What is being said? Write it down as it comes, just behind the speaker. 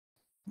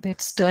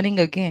It's turning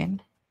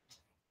again.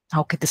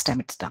 Okay, this time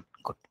it's done.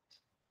 Good.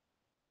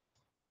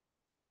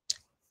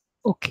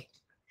 Okay.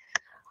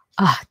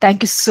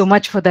 Thank you so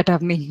much for that,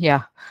 Avni.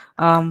 Yeah.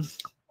 Um,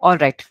 all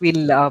right,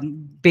 we'll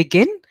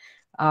begin.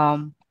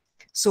 Um,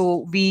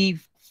 so we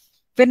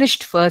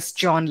finished First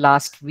John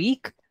last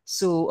week.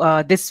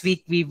 So this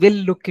week we will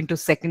look into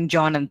Second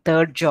John and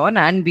Third John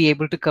and be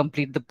able to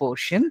complete the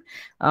portion.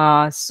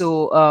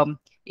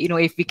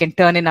 If we can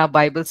turn in our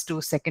Bibles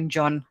to Second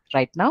John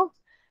right now,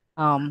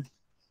 um,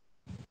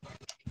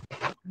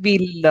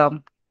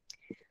 we'll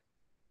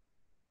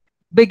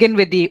begin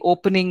with the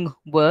opening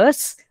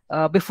verse.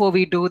 Before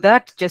we do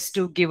that, just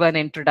to give an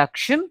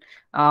introduction,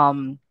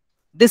 um,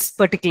 this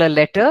particular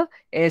letter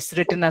is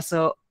written as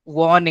a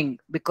warning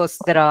because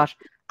there are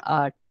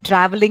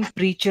traveling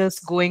preachers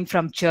going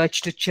from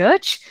church to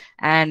church,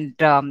 and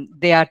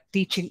they are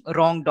teaching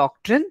wrong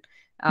doctrine.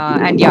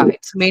 And yeah,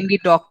 it's mainly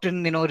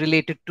doctrine,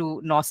 related to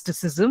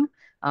Gnosticism,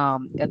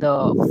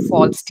 the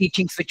false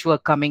teachings which were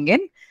coming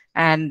in.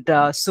 And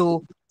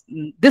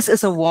this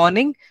is a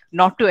warning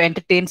not to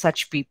entertain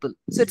such people.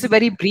 So it's a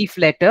very brief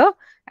letter,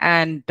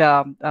 and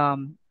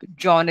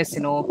John is,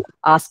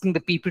 asking the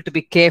people to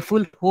be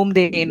careful whom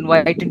they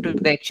invite into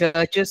their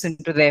churches,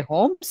 into their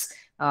homes,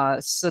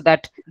 so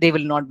that they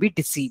will not be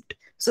deceived.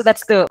 So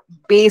that's the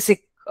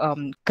basic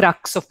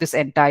crux of this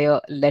entire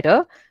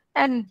letter,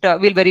 and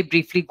we'll very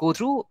briefly go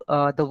through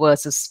the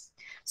verses.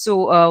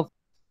 So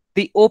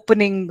the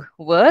opening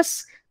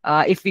verse,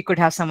 if we could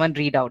have someone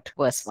read out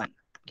verse 1.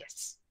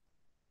 Yes.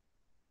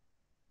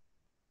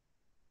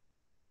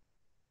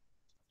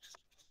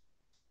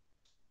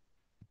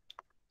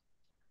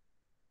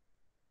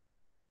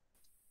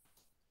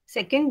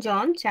 Second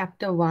John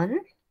chapter 1,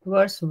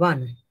 verse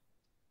 1.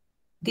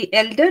 The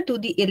elder to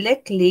the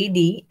elect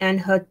lady and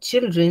her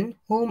children,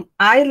 whom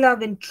I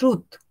love in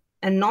truth,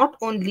 and not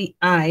only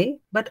I,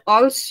 but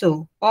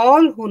also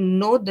all who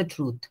know the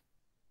truth.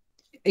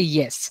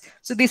 Yes.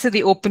 So these are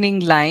the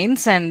opening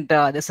lines, and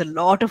there's a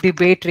lot of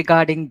debate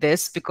regarding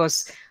this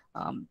because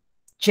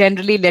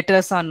generally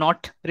letters are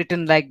not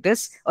written like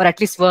this, or at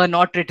least were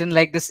not written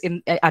like this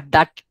at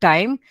that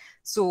time.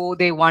 So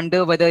they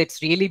wonder whether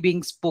it's really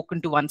being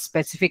spoken to one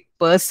specific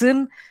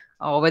person,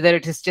 or whether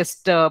it is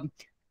just a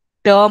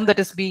term that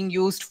is being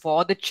used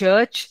for the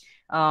church.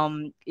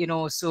 Why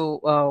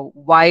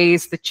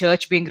is the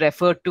church being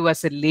referred to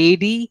as a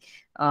lady?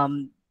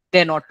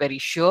 They're not very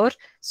sure.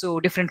 So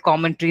different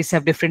commentaries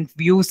have different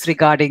views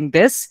regarding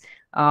this.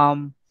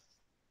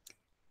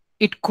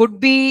 It could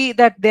be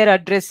that they're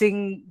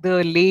addressing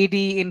the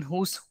lady in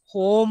whose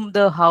home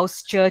the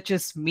house church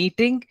is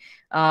meeting,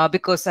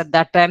 because at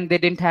that time they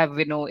didn't have,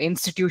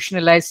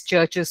 institutionalized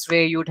churches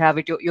where you'd have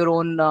your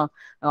own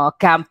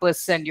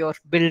campus and your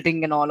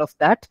building and all of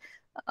that.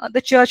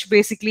 The church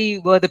basically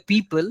were the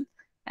people,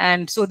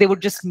 and so they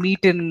would just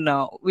meet in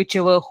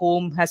whichever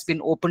home has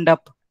been opened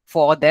up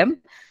for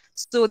them.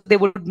 So they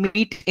would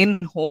meet in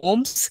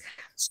homes.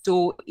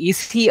 So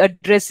is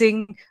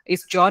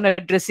John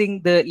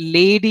addressing the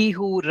lady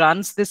who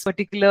runs this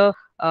particular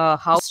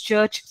house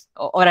church,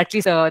 or at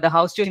least the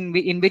house church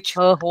in which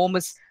her home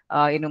is,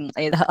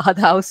 the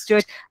house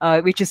church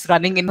which is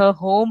running in her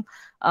home?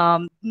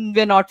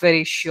 We're not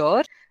very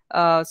sure.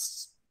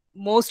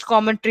 Most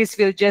commentaries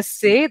will just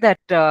say that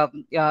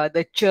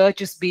the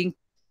church is being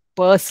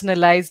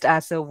personalized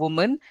as a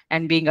woman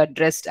and being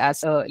addressed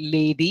as a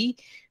lady.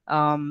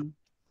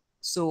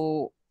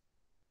 So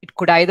it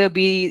could either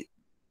be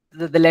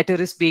the letter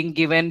is being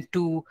given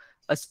to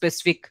a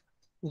specific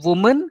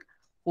woman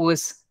who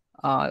is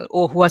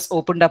or who has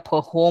opened up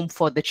her home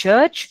for the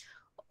church,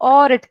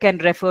 or it can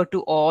refer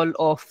to all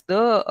of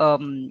the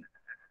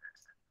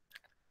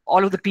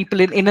people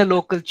in a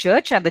local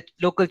church, and the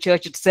local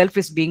church itself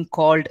is being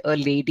called a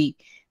lady.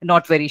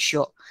 Not very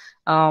sure.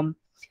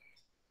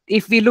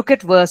 If we look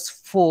at verse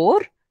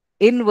 4,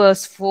 in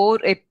verse 4,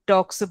 it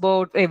talks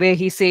about where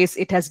he says,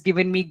 "It has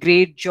given me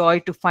great joy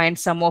to find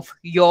some of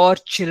your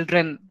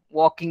children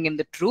walking in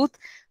the truth."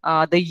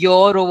 The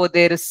your over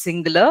there is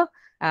singular,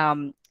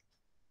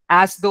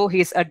 as though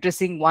he's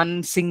addressing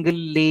one single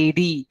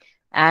lady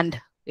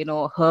and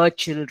her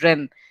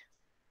children.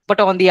 But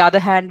on the other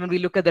hand, when we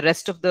look at the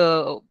rest of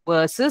the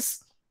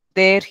verses,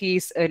 there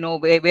he's,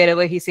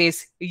 wherever he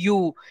says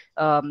you,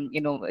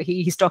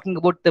 he's talking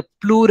about the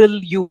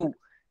plural you,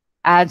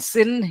 as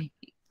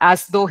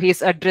though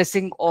he's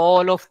addressing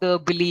all of the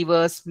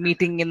believers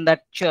meeting in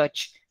that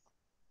church.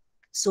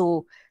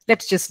 So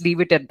let's just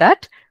leave it at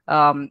that.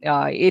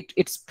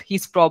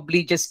 He's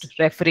probably just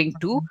referring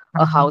to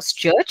a house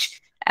church,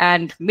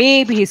 and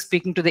maybe he's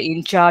speaking to the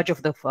in charge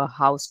of the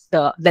house.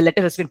 The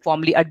letter has been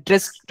formally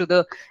addressed to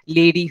the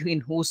lady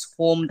in whose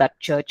home that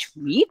church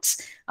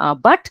meets,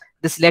 but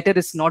this letter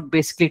is not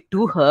basically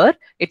to her.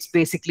 It's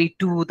basically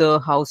to the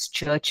house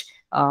church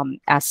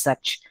as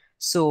such.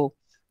 So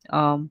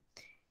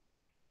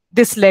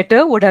this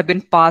letter would have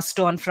been passed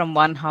on from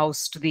one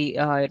house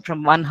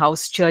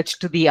church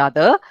to the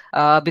other,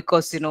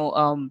 because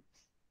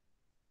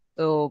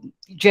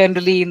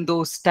generally in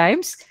those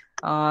times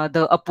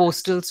the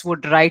apostles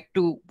would write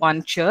to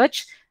one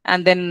church,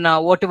 and then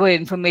whatever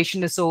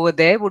information is over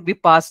there would be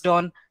passed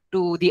on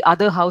to the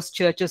other house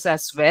churches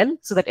as well,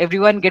 so that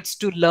everyone gets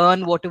to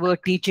learn whatever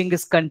teaching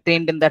is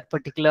contained in that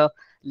particular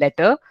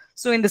letter.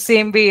 So in the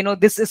same way,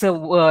 this is a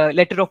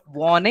letter of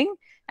warning.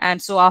 And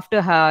so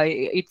after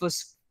it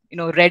was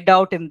read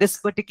out in this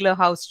particular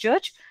house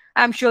church,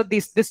 I'm sure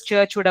this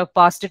church would have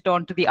passed it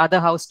on to the other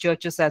house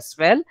churches as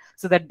well,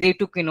 so that they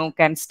too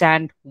can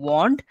stand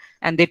warned,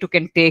 and they too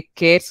can take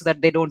care so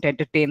that they don't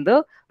entertain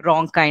the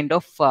wrong kind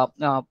of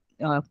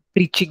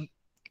preaching,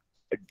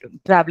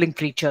 traveling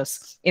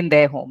preachers in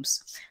their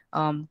homes.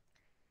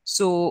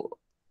 So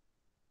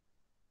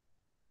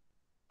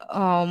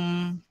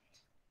um,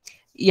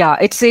 yeah,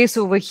 it says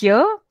over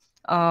here,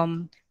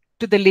 um,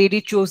 to the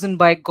lady chosen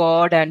by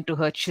God and to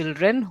her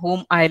children,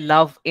 whom I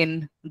love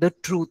in the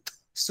truth.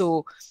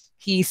 So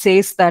he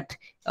says that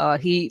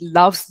he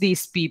loves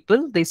these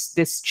people,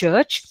 this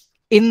church,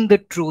 in the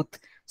truth.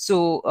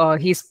 So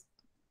he's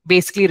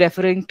basically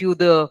referring to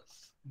the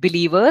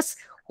believers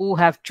who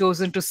have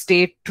chosen to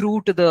stay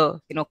true to the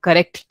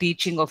correct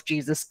teaching of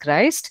Jesus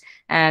Christ,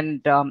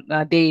 and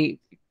they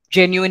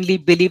genuinely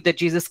believe that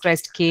Jesus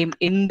Christ came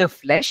in the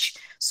flesh.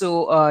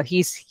 So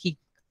he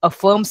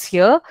affirms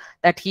here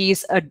that he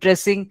is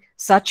addressing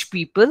such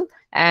people,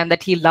 and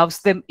that he loves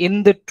them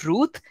in the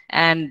truth,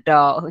 and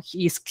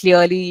he is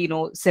clearly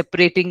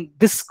separating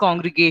this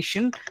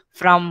congregation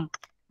from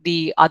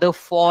the other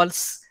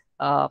false,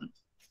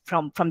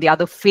 from the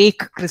other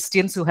fake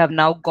Christians who have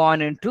now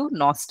gone into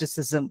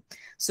Gnosticism.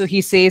 So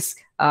he says,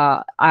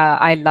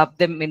 I love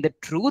them in the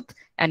truth,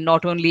 and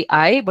not only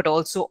I, but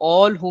also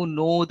all who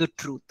know the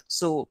truth.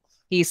 So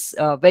he's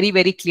very,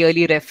 very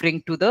clearly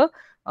referring to the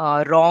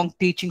wrong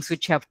teachings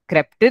which have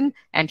crept in,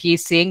 and he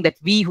is saying that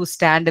we who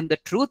stand in the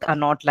truth are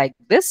not like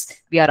this.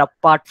 We are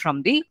apart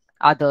from the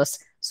others.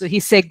 So he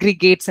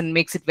segregates and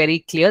makes it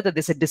very clear that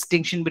there's a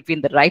distinction between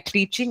the right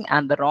teaching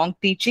and the wrong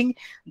teaching,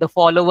 the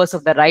followers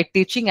of the right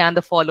teaching and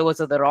the followers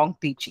of the wrong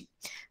teaching.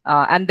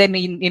 And then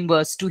in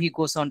verse 2, he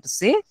goes on to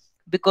say,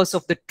 because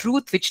of the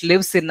truth which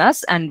lives in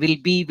us and will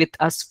be with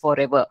us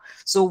forever.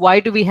 So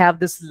why do we have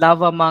this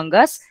love among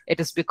us?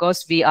 It is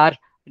because we are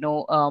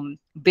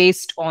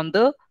based on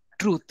the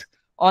truth.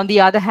 On the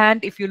other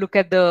hand, if you look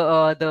at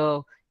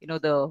the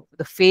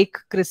fake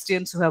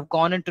Christians who have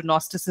gone into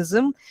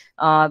Gnosticism,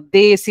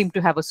 they seem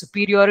to have a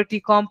superiority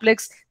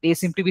complex. They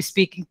seem to be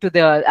speaking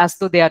to as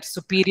though they are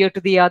superior to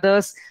the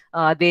others.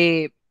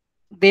 They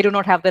do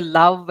not have the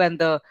love and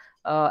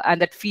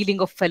that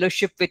feeling of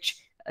fellowship which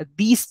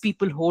these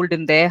people hold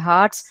in their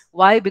hearts.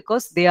 Why?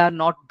 Because they are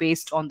not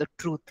based on the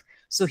truth.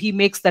 So he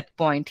makes that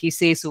point. He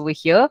says over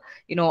here,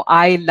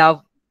 I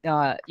love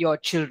your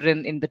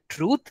children in the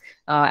truth,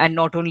 and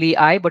not only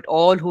I, but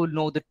all who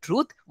know the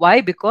truth. Why?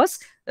 Because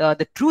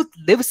the truth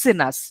lives in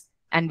us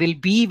and will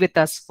be with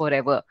us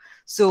forever.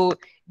 So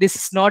this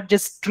is not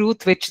just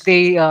truth which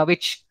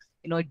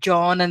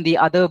John and the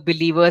other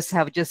believers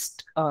have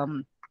just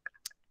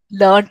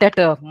learned at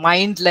a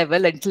mind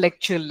level,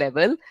 intellectual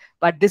level,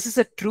 but this is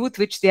a truth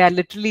which they are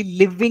literally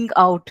living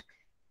out.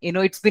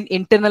 It's been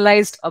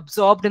internalized,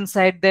 absorbed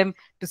inside them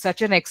to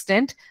such an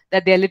extent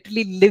that they are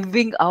literally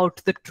living out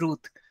the truth.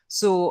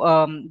 So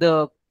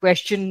the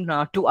question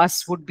to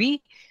us would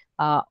be,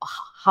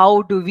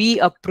 how do we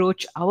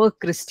approach our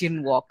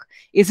Christian walk?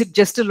 Is it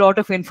just a lot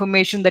of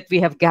information that we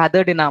have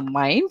gathered in our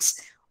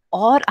minds,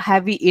 or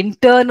have we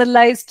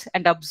internalized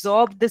and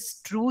absorbed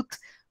this truth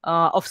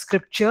of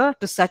scripture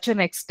to such an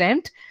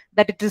extent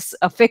that it is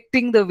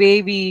affecting the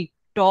way we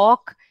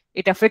talk,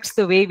 it affects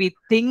the way we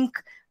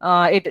think,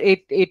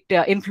 it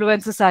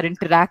influences our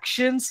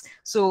interactions?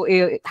 So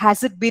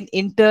has it been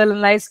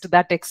internalized to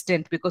that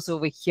extent? Because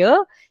over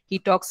here he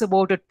talks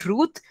about a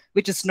truth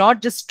which is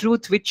not just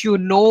truth which you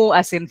know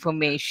as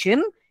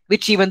information,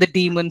 which even the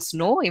demons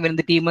know. Even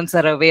the demons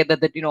are aware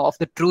that of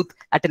the truth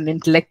at an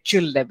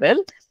intellectual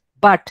level,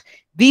 but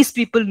these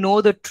people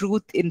know the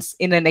truth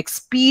in an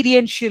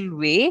experiential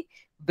way,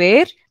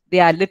 where they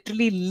are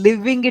literally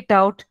living it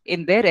out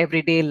in their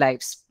everyday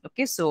lives.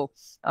 Okay, so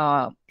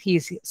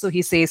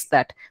he says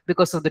that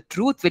because of the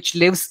truth which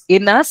lives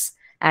in us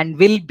and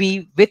will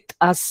be with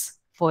us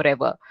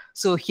forever.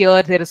 So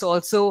here there is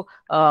also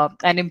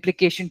an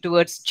implication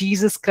towards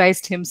Jesus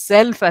Christ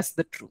himself as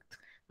the truth.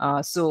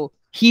 So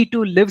he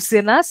too lives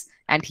in us,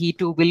 and he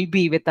too will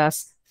be with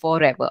us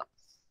forever.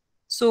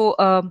 So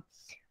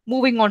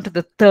moving on to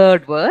the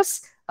third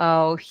verse,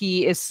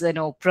 he is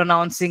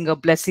pronouncing a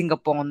blessing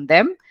upon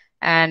them,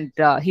 and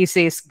he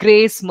says,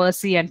 grace,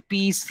 mercy, and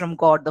peace from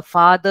God the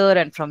Father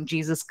and from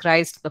Jesus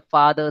Christ, the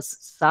Father's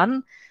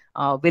Son,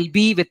 will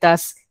be with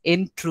us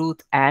in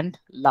truth and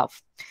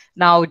love.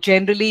 Now,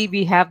 generally,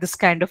 we have this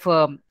kind of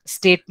a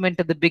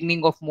statement at the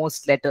beginning of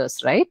most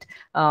letters, right?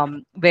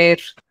 Where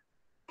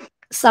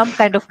some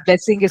kind of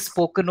blessing is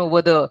spoken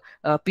over the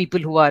people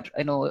who are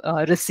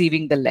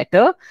receiving the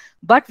letter.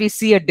 But we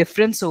see a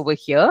difference over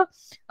here.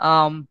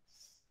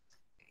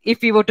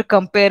 If we were to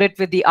compare it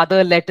with the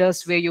other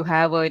letters where you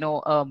have a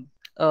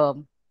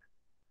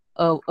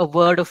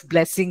word of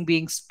blessing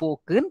being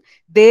spoken,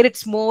 there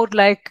it's more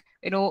like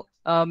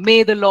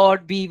may the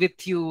Lord be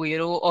with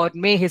you, or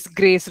may his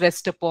grace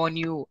rest upon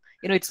you.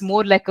 It's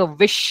more like a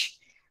wish.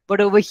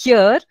 But over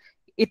here,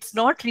 it's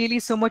not really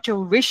so much a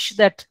wish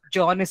that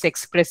John is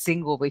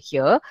expressing over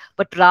here,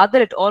 but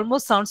rather it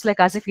almost sounds like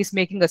as if he's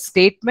making a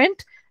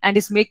statement and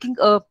is making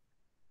a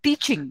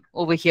teaching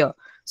over here.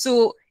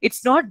 So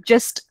it's not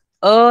just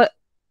a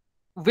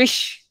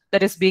wish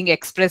that is being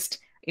expressed,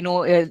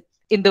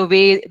 in the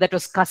way that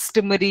was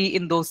customary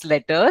in those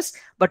letters,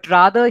 but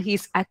rather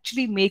he's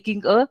actually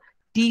making a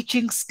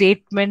teaching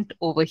statement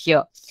over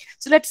here.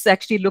 So let's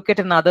actually look at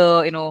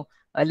another,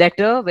 a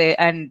letter where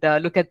and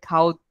look at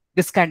how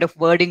this kind of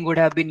wording would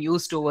have been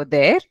used over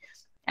there,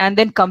 and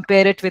then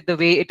compare it with the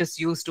way it is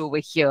used over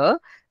here,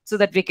 so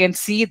that we can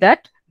see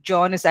that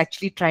John is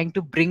actually trying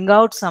to bring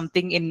out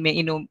something in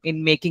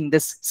making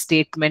this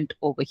statement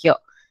over here.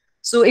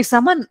 So if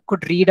someone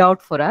could read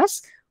out for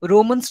us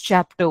Romans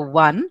chapter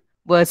 1,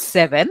 verse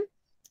 7,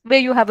 where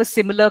you have a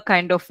similar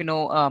kind of,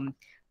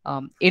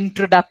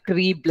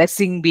 introductory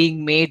blessing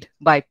being made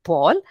by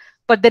Paul,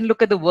 but then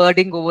look at the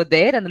wording over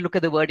there and then look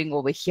at the wording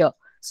over here.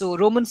 So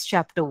Romans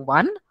chapter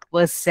 1,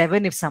 verse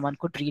 7, if someone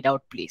could read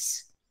out,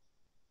 please.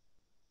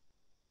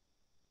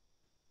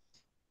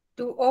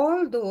 To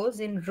all those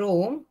in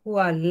Rome who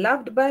are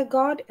loved by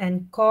God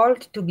and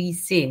called to be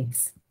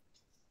saints.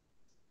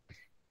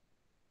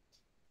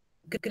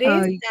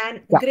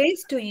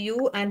 Grace to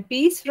you and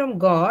peace from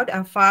God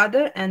our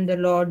Father and the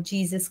Lord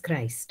Jesus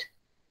Christ.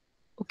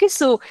 Okay,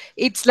 so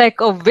it's like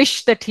a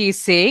wish that he's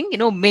saying,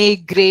 may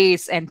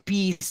grace and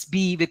peace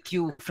be with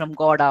you from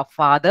God our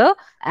Father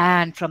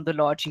and from the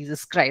Lord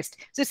Jesus Christ.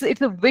 So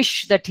it's a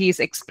wish that he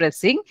is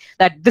expressing,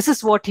 that this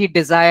is what he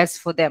desires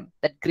for them,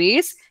 that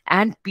grace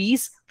and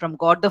peace from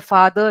God the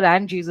Father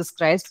and Jesus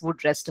Christ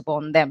would rest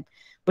upon them.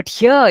 But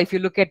here, if you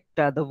look at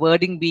the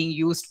wording being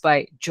used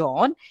by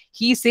John,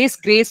 he says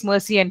grace,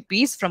 mercy, and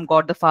peace from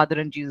God the Father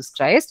and Jesus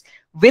Christ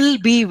will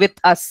be with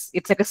us.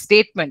 It's like a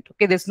statement.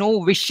 Okay, there's no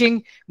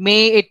wishing,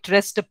 may it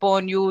rest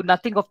upon you,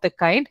 nothing of the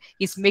kind.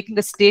 He's making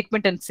a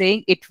statement and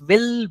saying it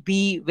will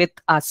be with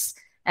us.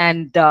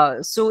 And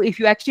so if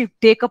you actually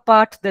take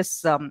apart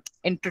this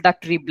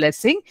introductory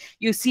blessing,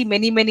 you see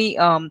many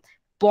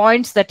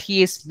points that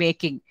he is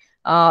making.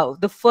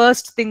 The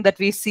first thing that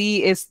we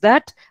see is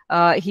that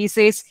he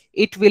says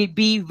it will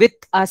be with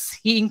us.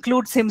 He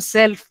includes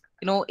himself,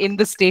 in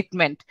the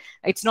statement.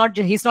 He's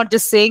not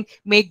just saying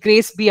may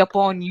grace be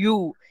upon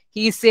you.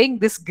 He's saying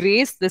this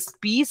grace, this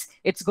peace,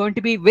 it's going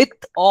to be with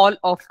all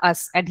of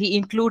us, and he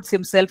includes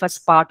himself as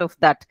part of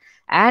that.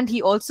 And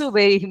he also,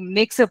 where he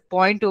makes a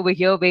point over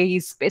here where he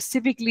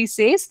specifically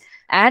says,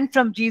 and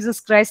from Jesus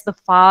Christ the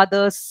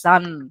Father's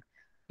Son,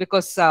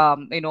 because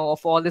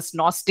of all this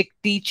Gnostic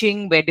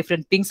teaching where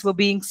different things were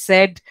being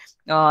said,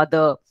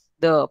 the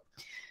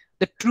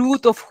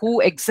truth of who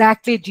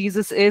exactly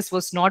Jesus is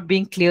was not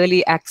being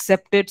clearly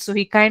accepted. So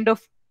he kind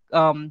of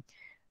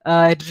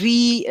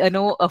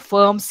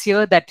affirms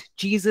here that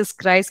Jesus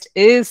Christ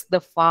is the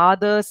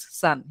Father's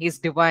Son. He's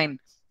divine.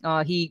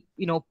 He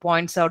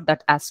points out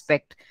that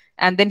aspect,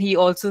 and then he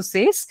also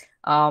says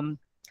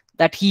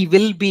that he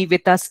will be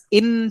with us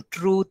in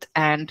truth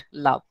and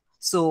love.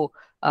 So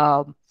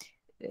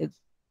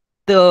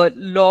the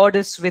Lord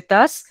is with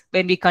us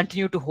when we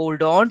continue to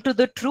hold on to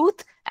the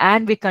truth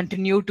and we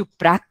continue to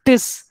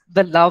practice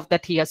the love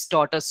that he has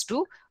taught us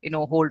to,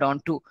 hold on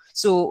to.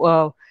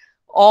 So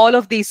all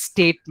of these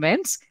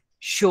statements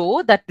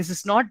show that this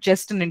is not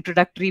just an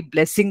introductory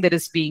blessing that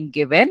is being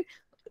given.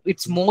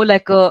 It's more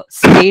like a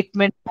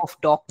statement of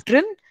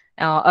doctrine,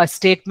 a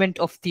statement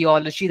of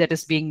theology that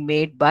is being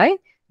made by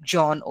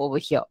John over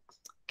here.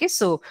 Okay,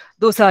 so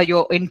those are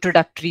your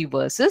introductory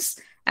verses.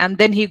 And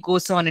then he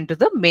goes on into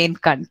the main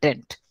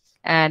content.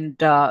 And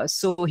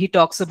so he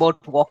talks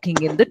about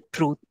walking in the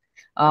truth.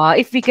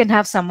 If we can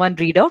have someone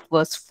read out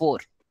verse 4.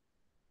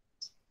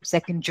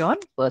 2 John,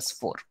 verse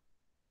 4.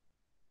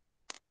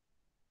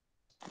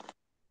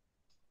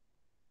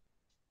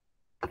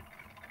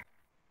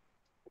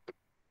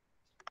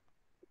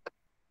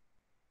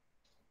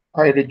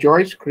 I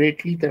rejoice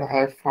greatly that I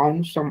have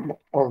found some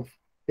of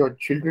your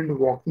children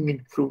walking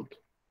in truth,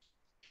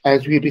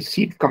 as we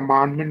receive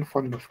commandment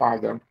from the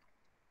Father.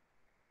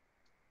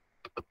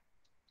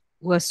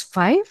 Verse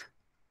 5.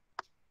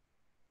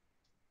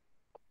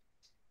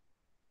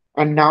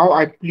 And now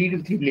I plead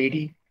with you,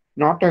 lady,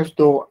 not as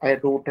though I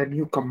wrote a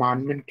new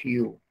commandment to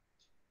you,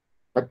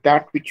 but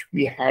that which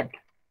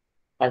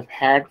I've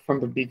had from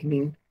the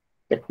beginning,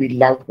 that we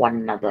love one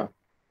another.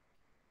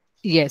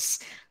 Yes.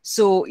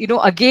 So,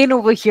 again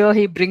over here,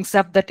 he brings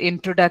up that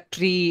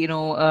introductory,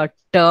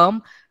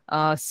 term,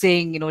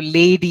 saying,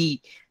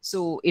 lady.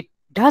 So it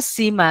does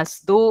seem as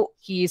though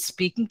he is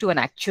speaking to an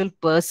actual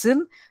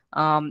person.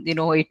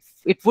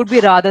 It would be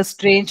rather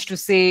strange to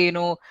say,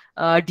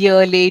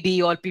 dear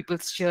lady, all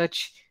people's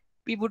church.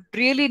 We would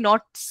really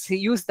not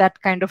use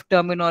that kind of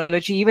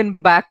terminology. Even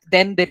back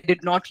then, they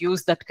did not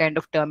use that kind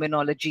of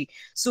terminology.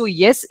 So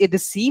yes, it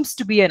seems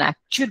to be an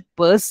actual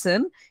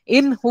person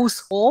in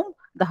whose home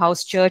the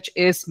house church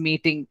is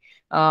meeting.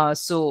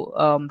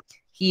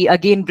 he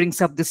again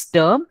brings up this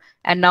term,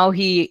 and now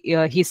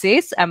he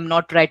says, I'm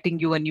not writing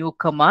you a new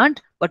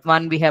command, but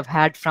one we have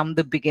had from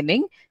the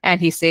beginning. And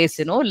he says,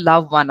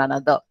 love one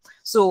another.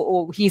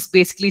 So he's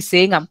basically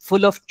saying, I'm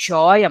full of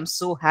joy, I'm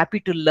so happy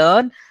to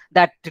learn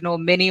that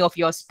many of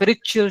your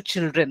spiritual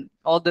children,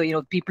 all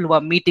the people who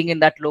are meeting in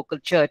that local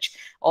church,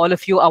 all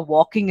of you are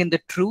walking in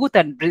the truth,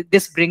 and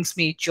this brings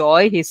me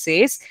joy, he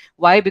says.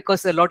 Why?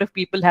 Because a lot of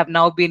people have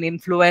now been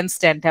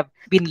influenced and have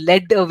been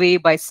led away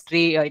by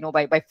stray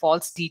by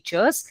false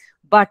teachers,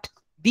 but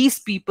these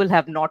people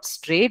have not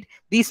strayed.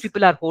 These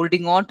people are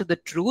holding on to the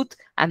truth,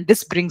 and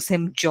this brings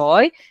him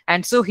joy.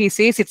 And so he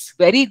says, it's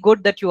very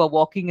good that you are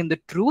walking in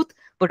the truth,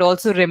 but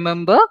also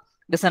remember,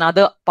 there's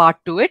another part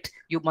to it.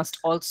 You must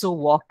also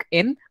walk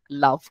in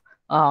love.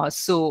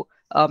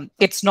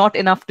 It's not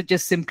enough to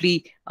just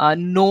simply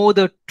know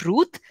the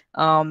truth.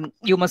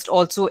 You must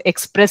also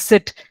express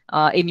it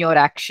in your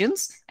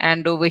actions.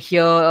 And over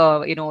here,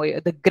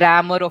 the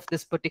grammar of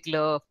this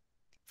particular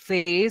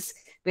phrase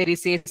where he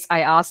says,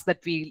 I ask that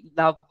we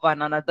love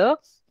one another,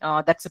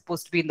 that's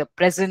supposed to be in the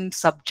present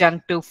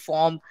subjunctive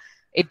form.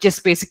 It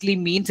just basically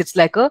means it's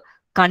like a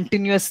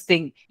continuous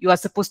thing. You are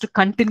supposed to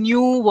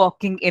continue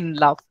walking in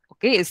love.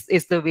 Okay,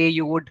 is the way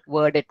you would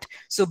word it.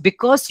 So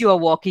because you are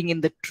walking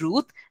in the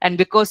truth, and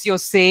because you're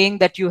saying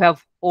that you're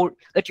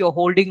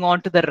holding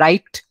on to the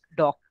right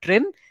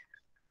doctrine,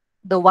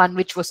 the one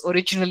which was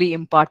originally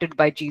imparted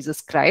by Jesus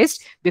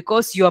Christ,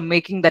 because you are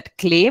making that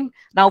claim,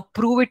 now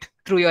prove it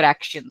through your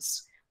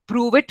actions.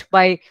 Prove it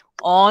by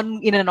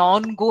in an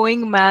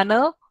ongoing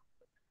manner,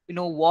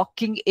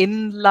 walking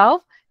in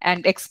love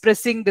and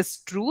expressing this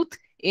truth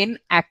in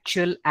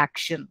actual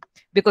action,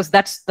 because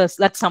that's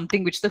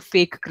something which the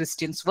fake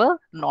Christians were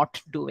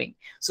not doing.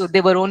 So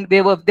they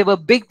were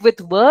big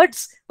with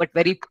words but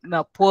very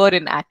poor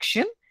in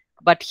action.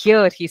 But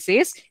here he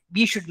says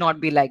we should not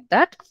be like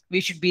that. We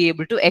should be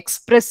able to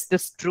express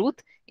this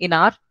truth in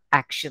our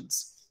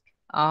actions.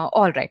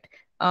 All right.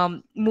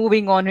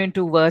 Moving on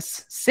into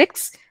verse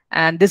 6,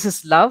 and this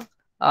is love,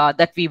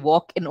 that we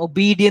walk in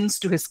obedience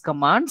to his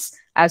commands.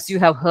 As you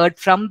have heard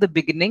from the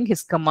beginning,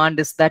 his command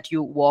is that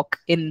you walk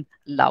in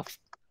love.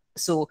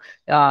 So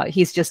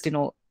he's just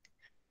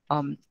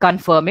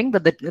confirming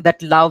that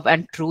love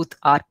and truth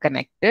are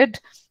connected.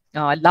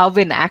 Love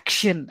in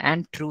action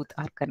and truth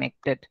are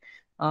connected.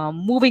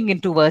 Moving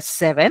into verse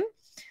 7.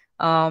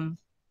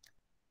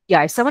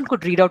 If someone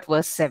could read out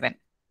verse 7.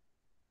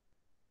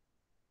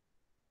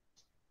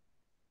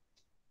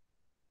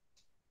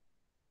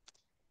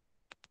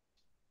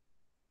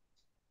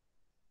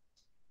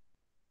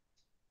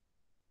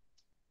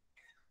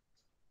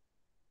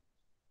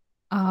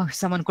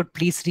 Someone could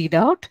please read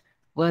out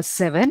verse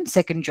 7,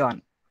 2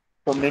 John.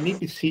 For many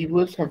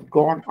deceivers have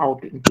gone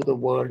out into the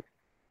world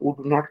who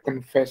do not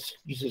confess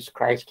Jesus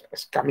Christ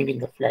as coming in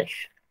the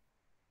flesh.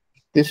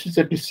 This is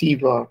a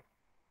deceiver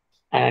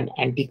and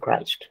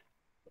antichrist.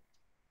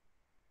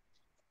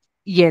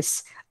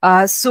 Yes.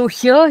 So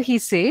here he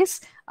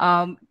says,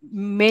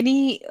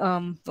 many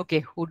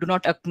who do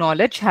not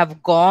acknowledge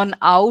have gone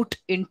out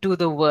into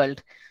the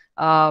world.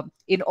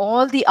 In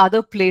all the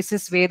other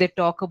places where they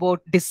talk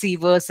about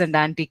deceivers and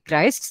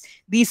antichrists,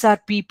 these are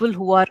people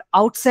who are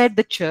outside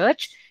the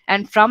church,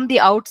 and from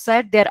the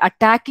outside they're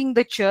attacking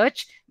the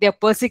church, they're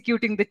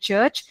persecuting the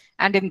church,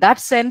 and in that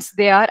sense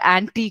they are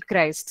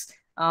antichrists.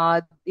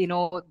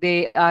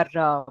 They are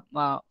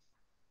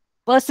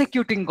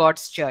persecuting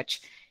God's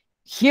church.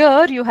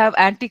 Here you have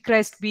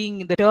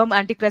the term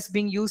antichrist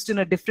being used in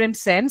a different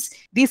sense.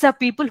 These are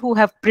people who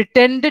have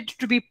pretended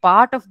to be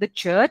part of the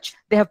church.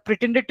 They have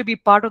pretended to be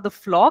part of the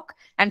flock,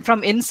 and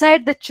from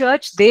inside the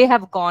church, they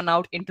have gone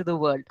out into the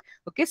world.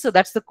 Okay, so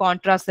that's the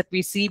contrast that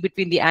we see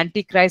between the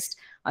antichrist,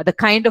 the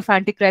kind of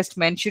antichrist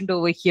mentioned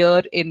over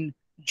here in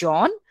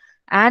John,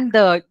 and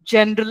the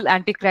general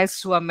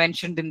antichrists who are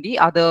mentioned in the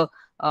other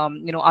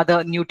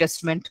New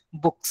Testament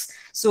books.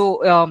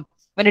 So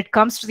when it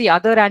comes to the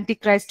other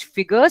antichrist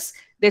figures,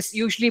 there's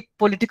usually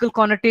political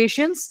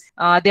connotations.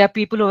 They are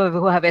people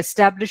who have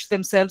established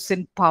themselves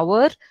in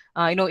power,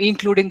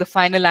 including the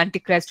final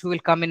antichrist who will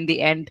come in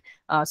the end.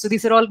 So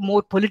these are all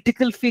more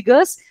political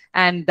figures,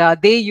 and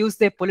they use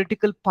their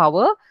political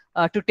power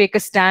to take a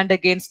stand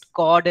against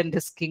God and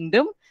his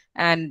kingdom.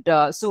 And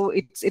so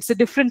it's a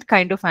different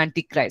kind of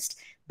antichrist.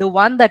 The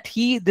one that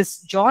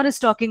this John is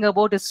talking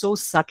about is so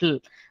subtle.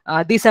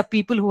 These are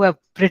people who have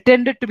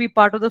pretended to be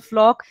part of the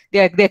flock.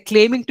 They're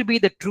claiming to be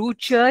the true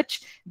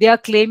church. They are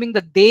claiming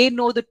that they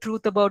know the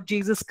truth about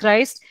Jesus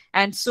Christ.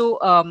 And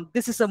so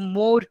this is a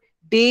more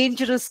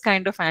dangerous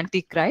kind of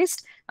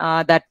antichrist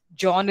that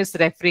John is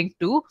referring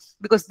to,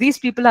 because these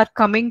people are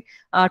coming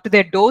to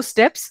their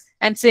doorsteps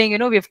and saying,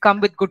 we've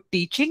come with good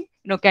teaching.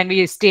 Can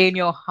we stay in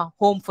your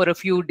home for a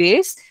few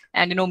days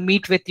and,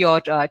 meet with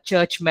your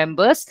church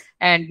members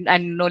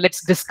and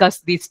let's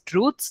discuss these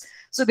truths.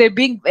 So they're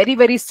being very,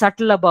 very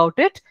subtle about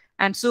it.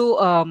 And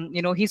so,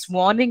 he's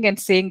warning and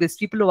saying these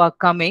people who are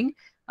coming,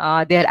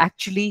 they're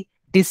actually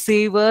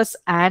deceivers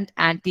and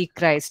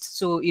antichrist.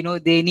 So,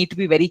 they need to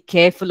be very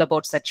careful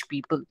about such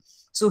people.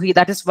 So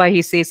that is why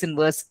he says in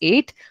verse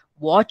 8,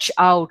 watch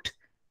out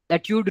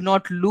that you do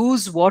not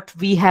lose what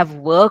we have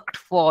worked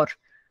for,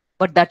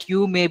 but that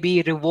you may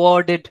be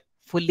rewarded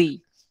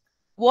fully.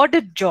 What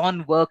did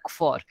John work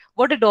for?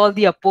 What did all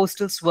the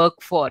apostles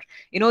work for?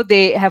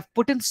 They have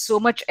put in so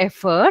much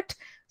effort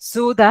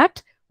so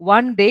that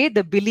one day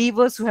the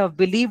believers who have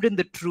believed in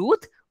the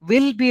truth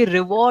will be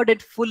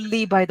rewarded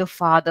fully by the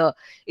Father.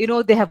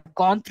 They have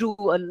gone through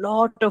a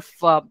lot of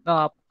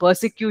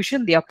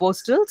persecution, the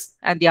apostles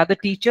and the other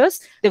teachers.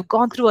 They've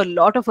gone through a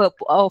lot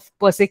of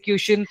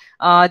persecution.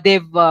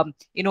 They've,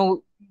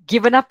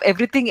 given up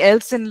everything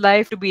else in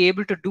life to be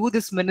able to do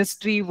this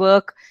ministry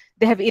work.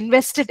 They have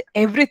invested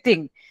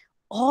everything.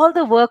 All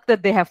the work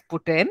that they have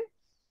put in,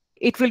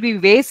 it will be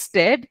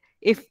wasted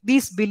if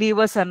these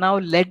believers are now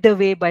led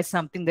away by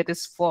something that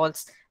is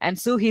false. And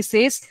so he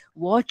says,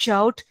 watch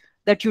out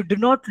that you do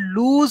not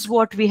lose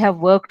what we have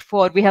worked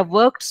for. We have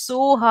worked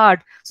so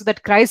hard so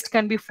that Christ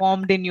can be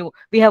formed in you.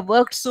 We have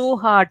worked so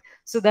hard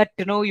so that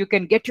you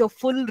can get your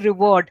full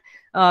reward.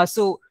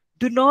 So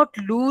do not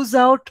lose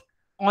out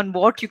on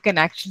what you can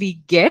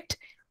actually get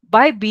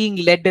by being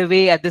led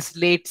away at this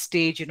late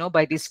stage,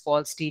 by these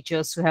false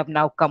teachers who have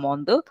now come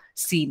on the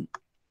scene.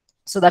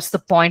 So that's the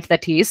point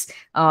that he is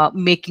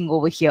making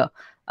over here.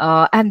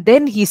 And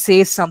then he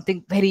says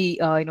something very,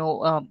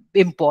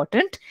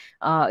 important.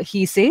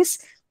 He says,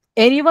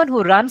 anyone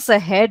who runs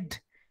ahead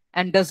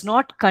and does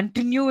not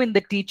continue in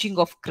the teaching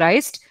of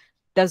Christ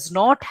does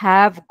not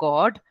have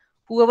God.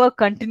 Whoever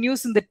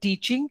continues in the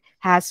teaching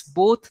has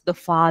both the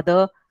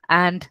Father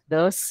and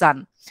the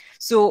Son.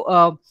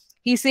 So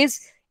he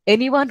says,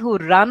 anyone who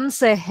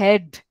runs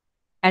ahead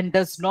and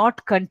does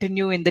not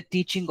continue in the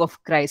teaching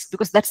of Christ,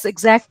 because that's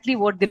exactly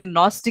what the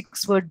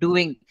Gnostics were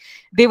doing.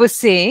 They were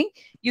saying,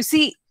 you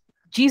see,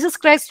 Jesus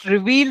Christ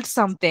revealed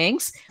some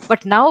things,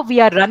 but now we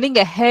are running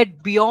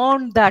ahead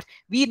beyond that.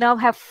 We now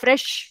have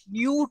fresh,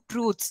 new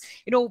truths.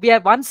 We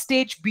are one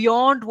stage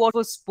beyond what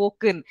was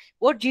spoken.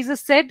 What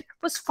Jesus said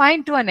was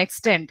fine to an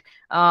extent,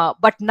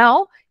 but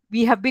now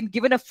we have been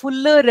given a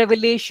fuller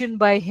revelation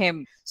by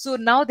him. So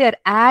now they are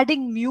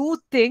adding new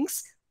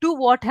things to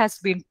what has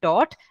been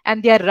taught,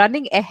 and they are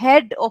running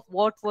ahead of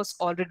what was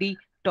already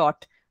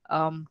taught.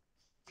 I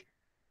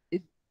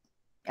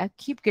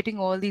keep getting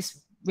all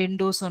these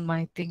windows on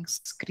my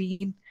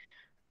screen.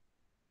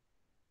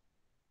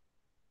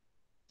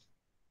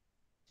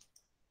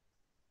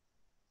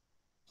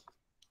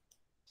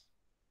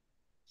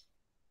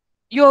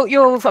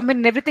 I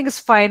mean, everything is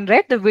fine,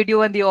 right? The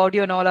video and the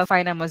audio and all are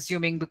fine, I'm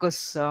assuming,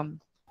 because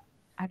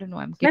I don't know,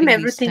 I'm getting Ma'am,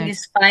 everything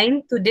is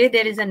fine. Today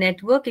there is a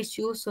network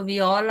issue, so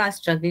we all are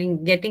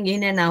struggling, getting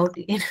in and out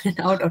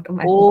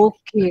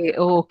automatically.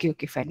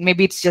 Okay, fine.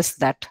 Maybe it's just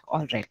that.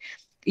 All right.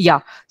 Yeah.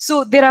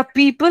 So there are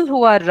people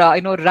who are,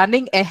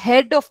 running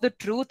ahead of the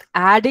truth,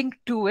 adding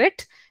to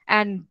it.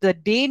 And the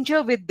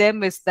danger with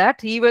them is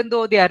that even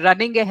though they are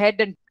running ahead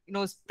and,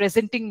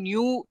 presenting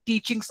new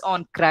teachings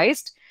on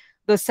Christ,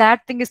 the sad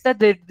thing is that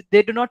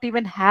they do not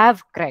even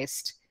have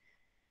Christ.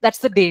 That's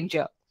the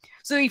danger.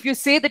 So if you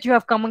say that you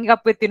have coming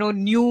up with,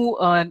 new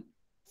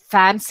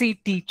fancy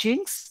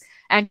teachings,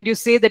 and you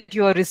say that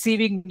you are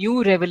receiving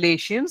new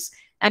revelations,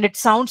 and it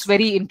sounds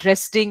very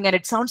interesting and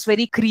it sounds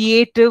very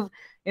creative,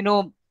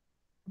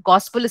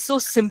 gospel is so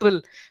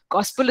simple,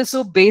 gospel is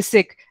so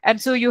basic,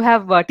 and so you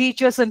have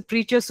teachers and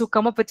preachers who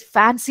come up with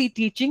fancy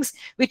teachings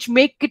which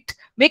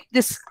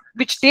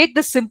which take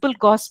the simple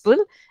gospel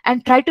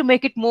and try to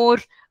make it more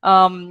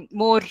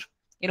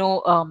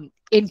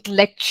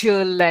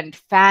intellectual and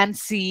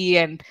fancy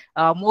and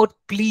more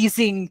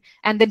pleasing.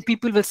 And then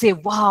people will say,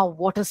 wow,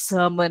 what a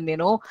sermon.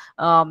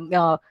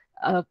 I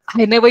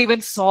never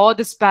even saw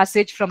this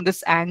passage from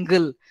this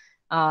angle.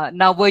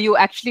 Now, were you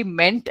actually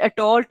meant at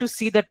all to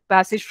see that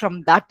passage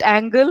from that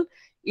angle?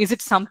 Is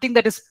it something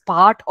that is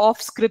part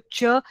of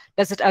scripture?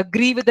 Does it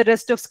agree with the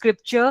rest of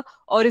scripture?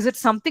 Or is it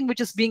something which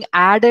is being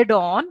added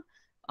on,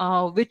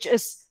 which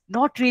is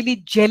not really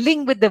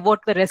gelling with what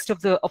the rest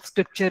of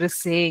scripture is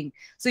saying?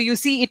 So you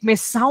see, it may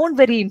sound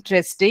very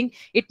interesting,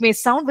 it may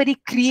sound very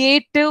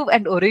creative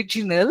and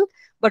original,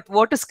 but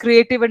what is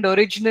creative and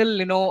original,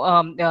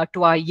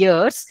 to our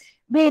ears,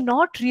 may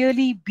not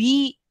really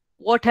be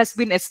what has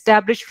been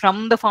established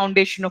from the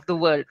foundation of the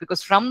world.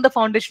 Because from the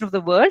foundation of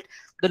the world,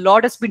 the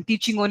Lord has been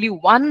teaching only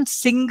one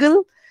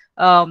single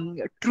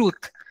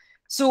truth.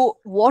 So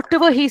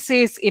whatever he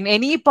says in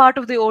any part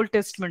of the Old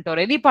Testament or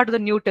any part of the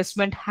New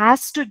Testament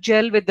has to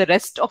gel with the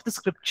rest of the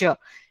scripture.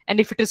 And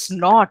if it's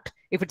not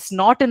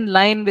in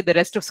line with the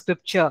rest of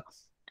scripture,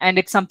 and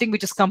it's something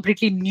which is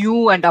completely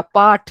new and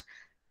apart,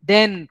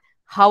 then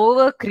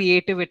however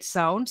creative it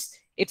sounds,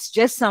 it's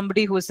just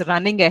somebody who is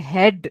running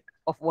ahead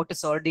of what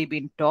has already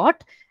been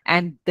taught.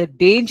 And the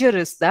danger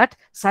is that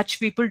such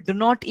people do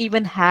not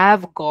even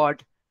have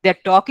God. They're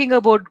talking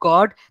about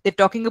God, they're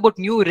talking about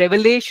new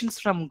revelations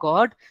from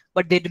God,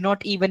 but they do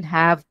not even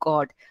have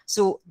God.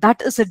 So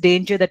that is a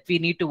danger that we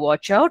need to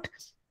watch out.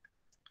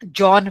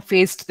 John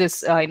faced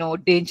this,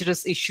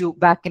 dangerous issue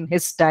back in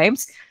his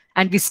times,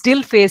 and we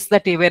still face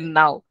that even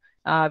now.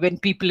 when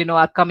people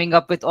are coming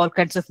up with all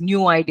kinds of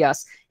new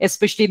ideas,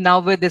 especially now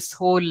with this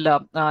whole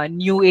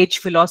new age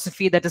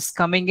philosophy that is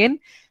coming in.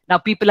 Now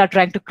people are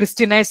trying to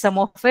Christianize some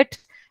of it,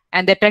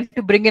 and they're trying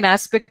to bring in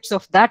aspects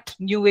of that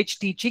new age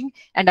teaching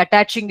and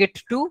attaching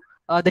it to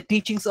the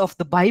teachings of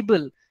the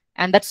Bible.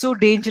 And that's so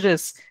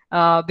dangerous,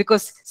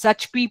 because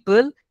such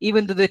people,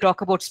 even though they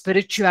talk about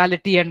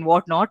spirituality and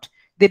whatnot,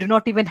 they do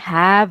not even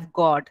have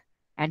God.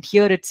 And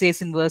here it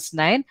says in verse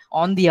 9,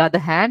 on the other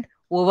hand,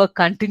 whoever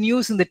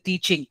continues in the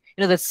teaching,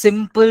 the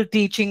simple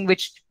teaching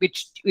which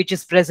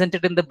is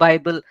presented in the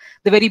Bible,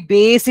 the very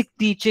basic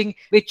teaching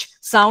which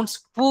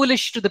sounds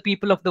foolish to the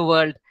people of the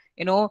world,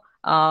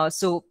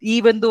 so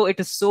even though it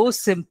is so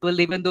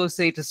simple, even though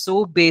say it is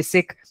so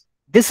basic,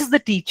 this is the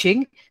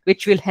teaching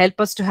which will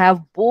help us to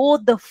have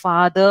both the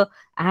Father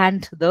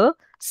and the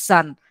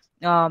Son.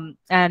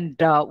 And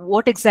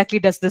what exactly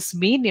does this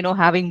mean?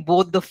 Having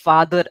both the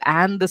Father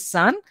and the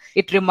Son.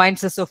 It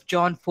reminds us of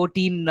John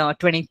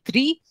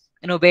 14:23.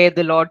 Where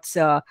the Lord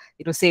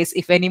says,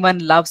 if anyone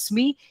loves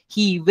me,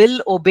 he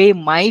will obey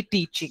my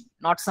teaching,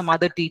 not some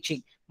other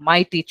teaching.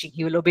 My teaching,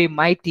 he will obey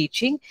my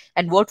teaching.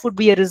 And what would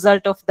be a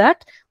result of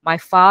that? My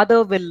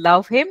Father will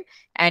love him,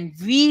 and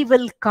we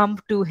will come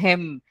to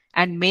him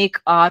and make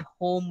our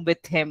home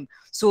with him.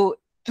 So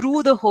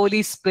through the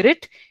Holy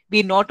Spirit,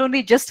 we not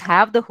only just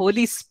have the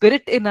Holy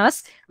Spirit in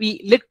us, we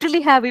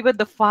literally have even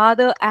the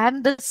Father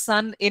and the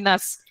Son in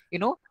us.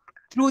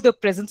 Through the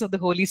presence of the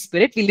Holy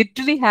Spirit, we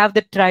literally have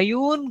the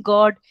triune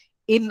God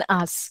in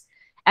us.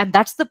 And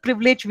that's the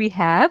privilege we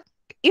have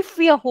if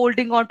we are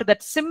holding on to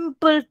that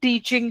simple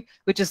teaching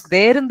which is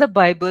there in the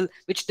Bible,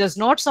 which does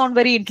not sound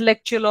very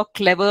intellectual or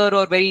clever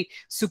or very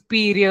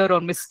superior or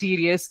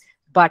mysterious,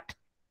 but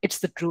it's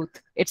the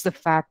truth, it's the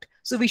fact.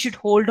 So we should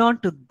hold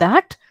on to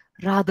that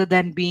rather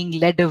than being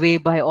led away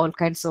by all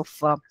kinds of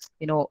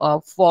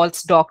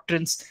false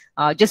doctrines,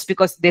 just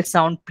because they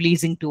sound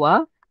pleasing to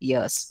our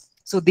ears.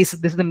 So this is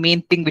the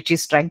main thing which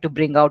he's trying to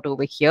bring out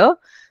over here.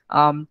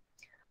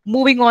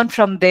 Moving on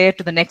from there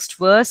to the next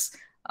verse,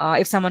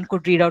 if someone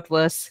could read out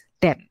verse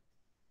 10.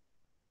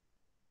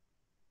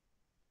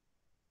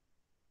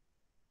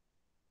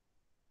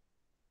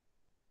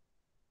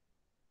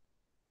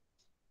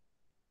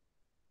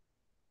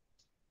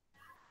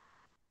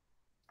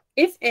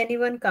 If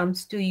anyone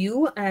comes to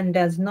you and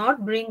does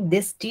not bring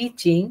this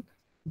teaching,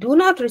 do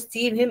not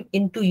receive him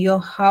into your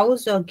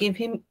house or give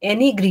him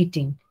any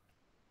greeting.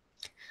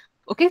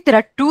 Okay, there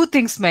are two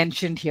things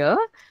mentioned here.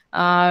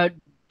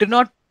 Do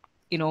not,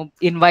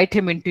 invite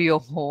him into your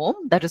home.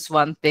 That is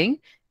one thing.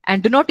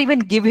 And do not even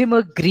give him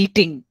a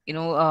greeting.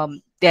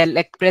 They're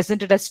like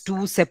presented as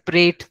two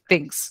separate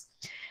things.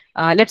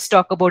 Let's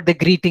talk about the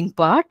greeting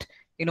part.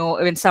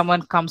 When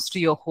someone comes to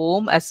your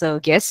home as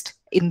a guest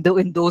in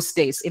those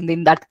days,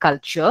 in that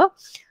culture,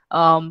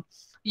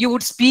 you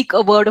would speak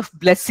a word of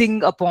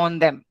blessing upon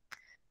them.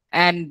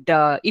 And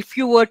if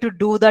you were to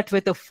do that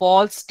with a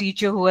false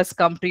teacher who has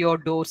come to your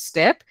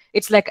doorstep,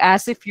 it's like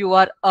as if you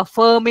are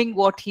affirming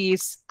what he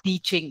is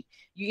teaching.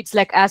 It's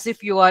like as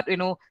if you are,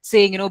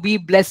 saying, be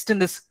blessed in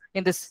this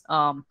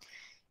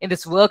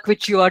work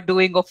which you are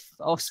doing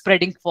of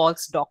spreading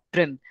false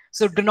doctrine.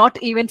 So do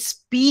not even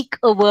speak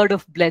a word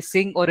of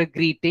blessing or a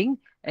greeting,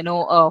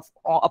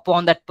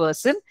 upon that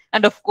person.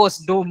 And of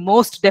course,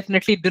 most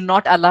definitely do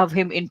not allow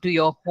him into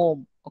your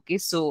home. Okay,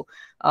 so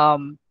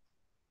um,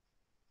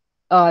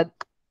 uh,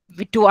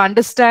 to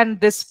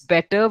understand this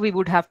better, we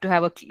would have to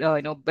have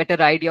a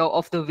better idea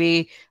of the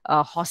way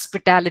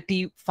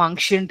hospitality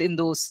functioned in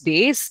those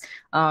days.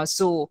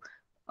 So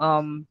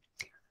um,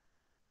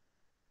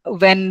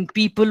 when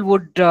people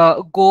would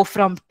go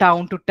from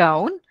town to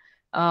town,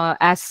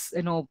 as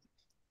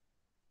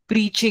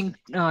preaching,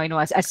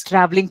 as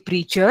traveling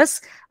preachers,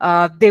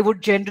 they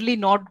would generally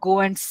not go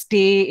and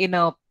stay in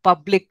a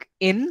public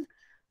inn,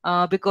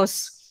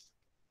 because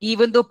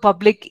even though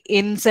public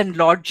inns and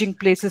lodging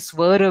places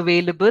were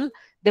available,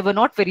 they were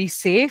not very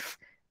safe.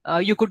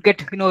 You could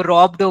get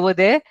robbed over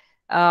there,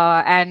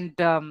 and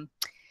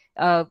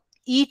uh,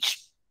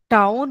 each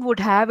town would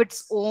have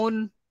its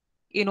own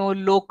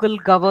local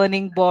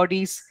governing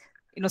bodies,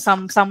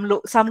 some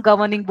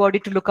governing body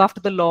to look after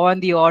the law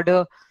and the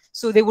order.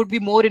 So they would be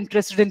more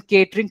interested in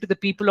catering to the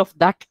people of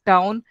that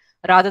town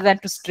rather than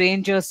to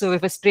strangers. So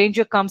if a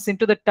stranger comes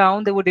into the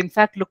town, they would in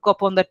fact look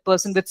upon that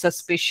person with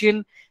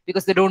suspicion,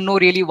 because they don't know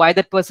really why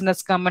that person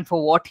has come and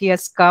for what he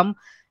has come.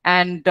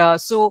 And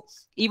so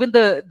even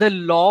the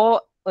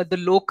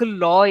local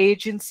law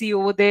agency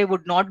over there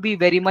would not be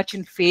very much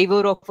in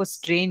favor of a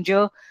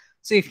stranger.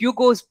 So if you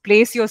go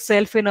place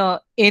yourself in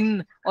a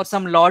inn or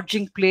some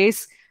lodging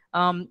place,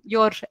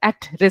 you're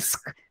at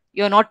risk.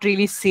 You're not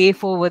really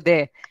safe over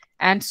there.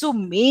 And so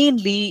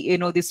mainly,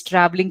 these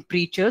traveling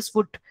preachers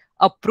would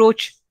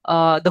approach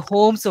the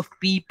homes of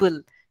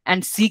people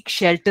and seek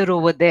shelter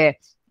over there,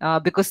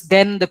 because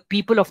then the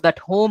people of that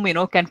home,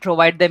 can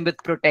provide them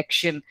with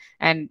protection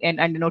and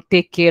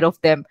take care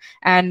of them.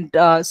 And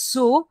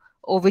so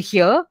over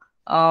here,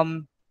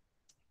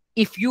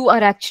 if you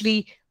are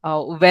actually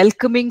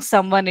welcoming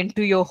someone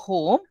into your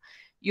home,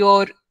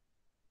 you're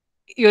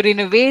you're in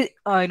a way,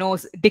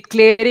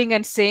 declaring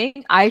and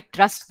saying, I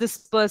trust this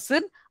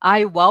person,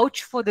 I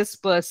vouch for this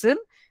person,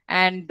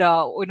 and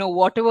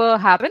whatever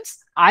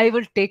happens, I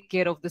will take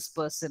care of this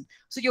person.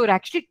 So you're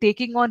actually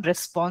taking on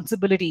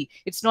responsibility.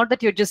 It's not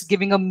that you're just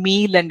giving a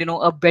meal and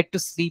a bed to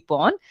sleep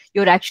on.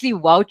 You're actually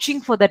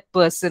vouching for that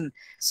person.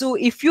 So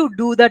if you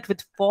do that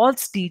with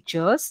false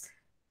teachers,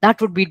 that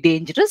would be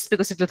dangerous,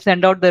 because it will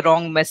send out the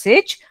wrong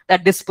message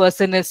that this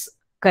person is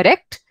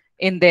correct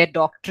in their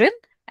doctrine,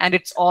 and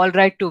it's all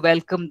right to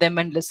welcome them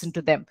and listen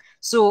to them.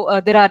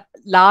 So there are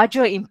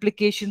larger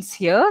implications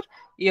here.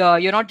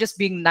 You're not just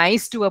being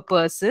nice to a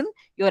person,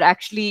 you're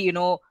actually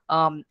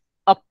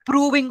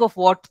approving of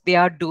what they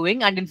are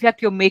doing, and in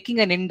fact you're making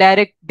an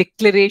indirect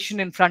declaration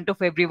in front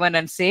of everyone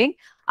and saying,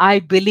 I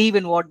believe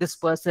in what this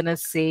person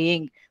is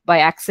saying, by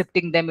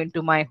accepting them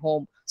into my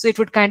home. So it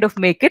would kind of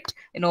make it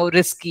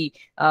risky.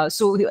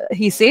 So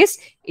he says,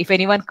 if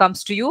anyone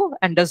comes to you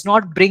and does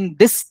not bring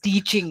this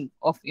teaching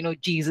of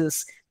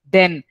Jesus,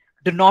 then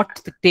do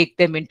not take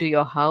them into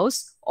your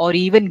house, or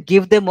even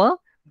give them a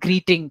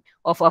greeting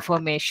of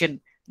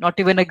affirmation, not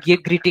even a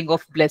greeting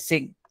of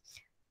blessing.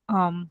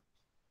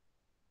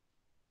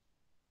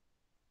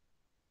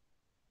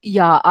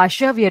 Yeah,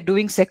 Asha, we are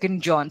doing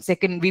Second John.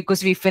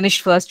 Because we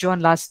finished First John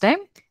last time.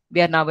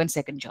 We are now in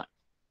Second John.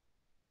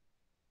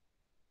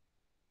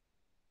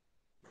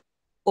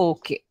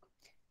 Okay.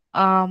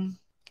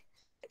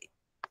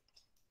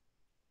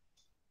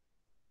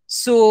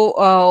 So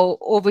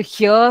over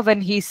here,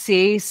 when he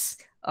says,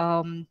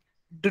 do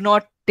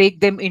not take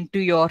them into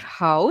your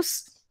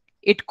house,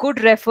 it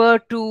could refer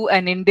to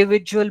an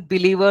individual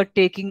believer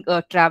taking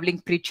a traveling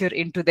preacher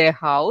into their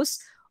house,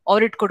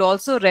 or it could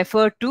also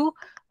refer to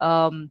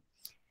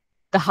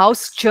the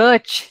house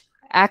church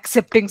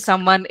accepting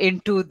someone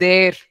into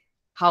their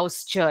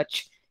house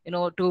church,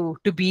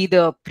 to be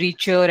the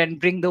preacher and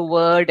bring the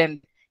word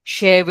and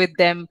share with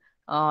them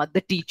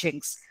the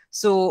teachings.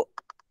 So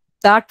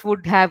that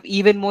would have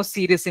even more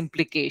serious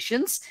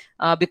implications,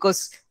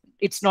 because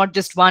it's not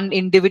just one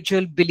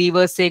individual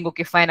believer saying,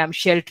 okay, fine, I'm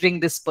sheltering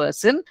this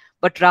person,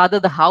 but rather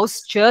the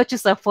house church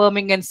is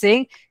affirming and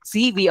saying,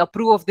 see, we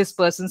approve of this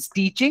person's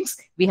teachings.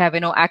 We have,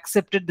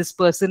 accepted this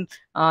person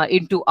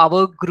into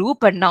our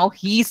group, and now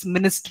he's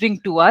ministering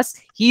to us.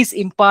 He's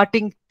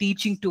imparting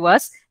teaching to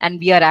us, and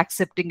we are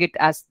accepting it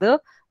as the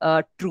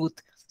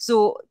truth.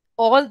 So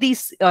all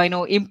these,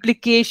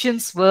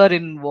 implications were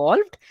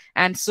involved.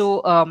 And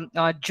so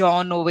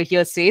John over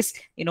here says,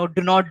 do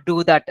not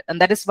do that.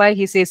 And that is why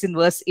he says in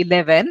verse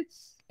 11,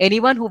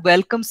 anyone who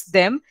welcomes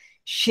them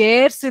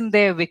shares in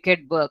their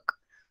wicked work.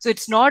 So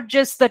it's not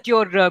just that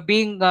you're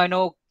being,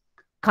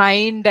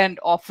 kind and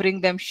offering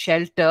them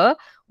shelter.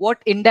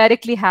 What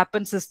indirectly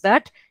happens is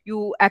that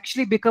you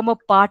actually become a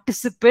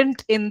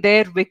participant in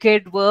their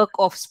wicked work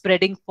of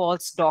spreading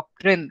false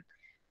doctrine.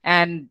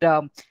 And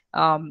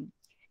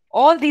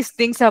all these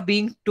things are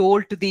being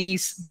told to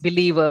these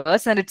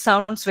believers, and it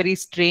sounds very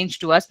strange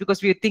to us,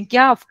 because we think,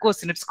 yeah, of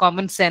course, in its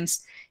common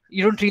sense,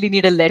 you don't really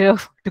need a letter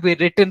to be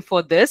written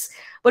for this.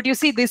 But you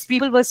see, these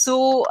people were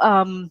so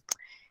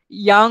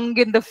young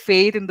in the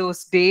faith in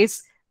those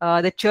days.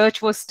 The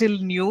church was still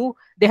new.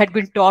 They had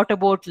been taught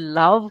about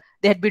love.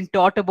 They had been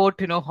taught about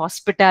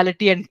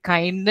hospitality and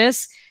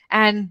kindness.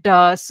 And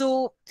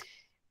so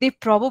they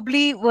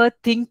probably were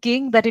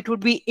thinking that it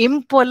would be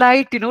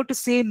impolite, to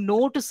say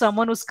no to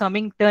someone who's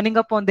turning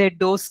up on their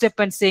doorstep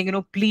and saying,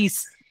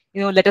 please,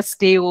 let us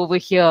stay over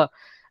here.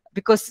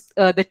 Because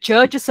the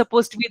church is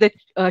supposed to be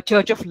the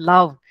church of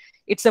love.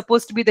 It's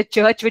supposed to be the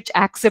church which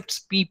accepts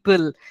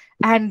people.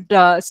 And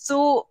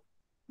so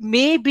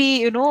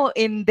maybe,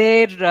 in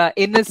their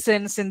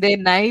innocence, in their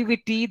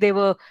naivety, they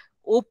were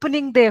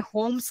opening their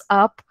homes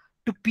up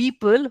to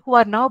people who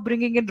are now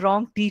bringing in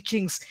wrong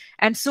teachings.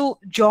 And so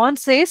John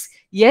says,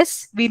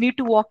 yes, we need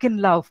to walk in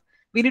love.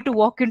 We need to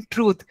walk in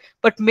truth,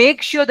 but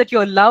make sure that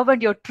your love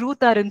and your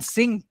truth are in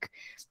sync.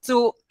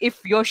 So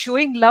if you're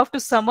showing love to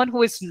someone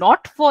who is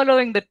not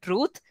following the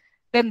truth,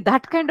 then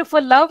that kind of a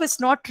love is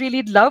not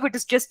really love. It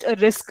is just a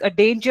risk, a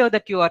danger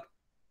that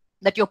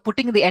you're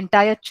putting the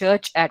entire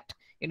church at.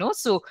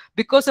 So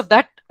because of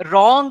that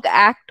wrong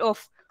act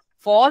of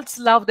false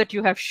love that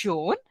you have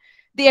shown,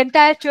 the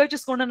entire church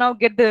is going to now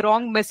get the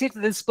wrong message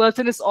that this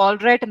person is all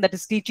right and that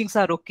his teachings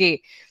are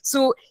okay.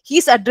 So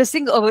he's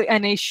addressing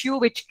an issue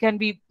which can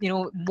be,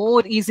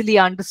 more easily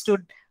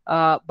understood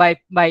by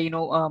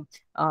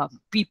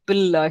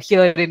people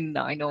here in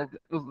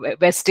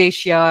West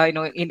Asia,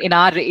 in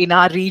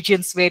our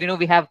regions where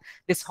we have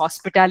this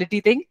hospitality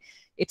thing.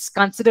 It's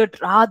considered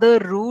rather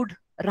rude,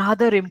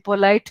 rather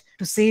impolite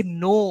to say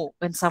no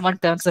when someone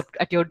turns up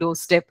at your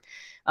doorstep.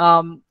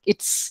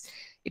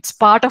 It's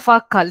part of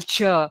our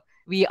culture.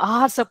 We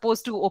are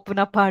supposed to open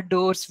up our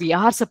doors. We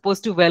are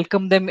supposed to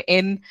welcome them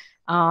in.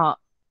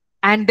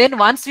 And then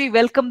once we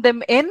welcome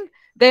them in,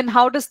 then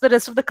how does the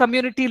rest of the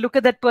community look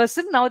at that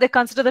person? Now they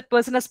consider that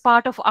person as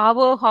part of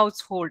our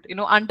household,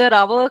 under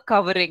our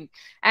covering.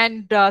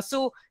 And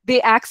so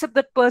they accept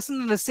that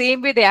person in the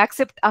same way they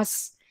accept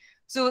us.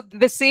 So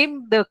the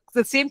same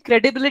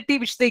credibility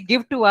which they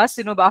give to us,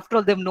 after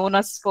all they've known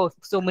us for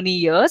so many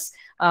years,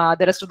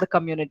 the rest of the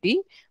community,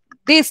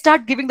 they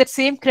start giving that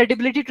same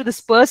credibility to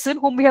this person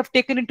whom we have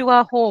taken into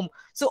our home.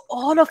 So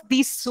all of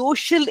these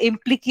social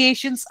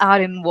implications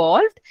are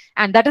involved,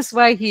 and that is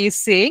why he is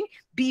saying,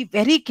 be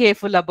very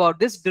careful about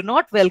this. Do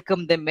not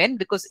welcome them in,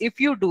 because if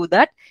you do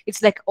that,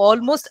 it's like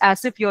almost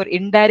as if you're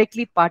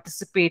indirectly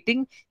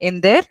participating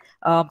in their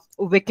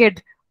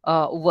wicked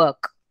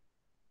work.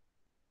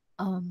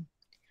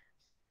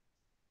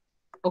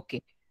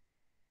 Okay.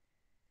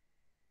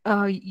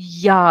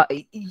 Yeah.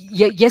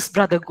 Yes,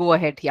 brother, go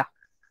ahead. Yeah.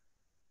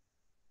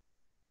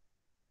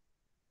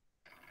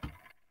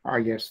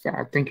 Yes,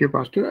 thank you,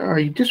 Pastor.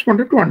 I just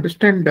wanted to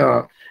understand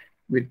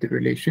with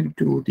relation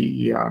to the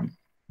you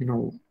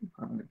know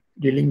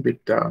dealing with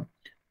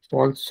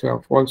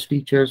false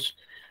teachers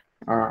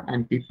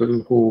and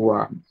people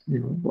who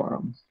you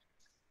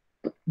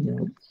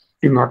know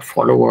do not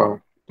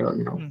follow the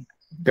Mm,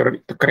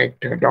 the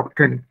correct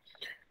doctrine.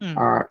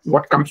 mm,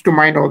 What comes to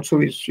mind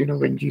also is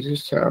when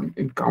Jesus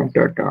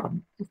encountered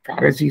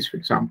Pharisees, for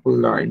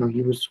example.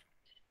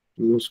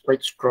 He was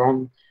quite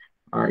strong.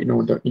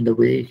 In the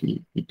way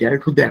he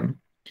dealt with them.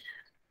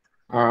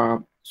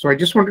 So I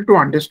just wanted to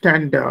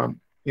understand,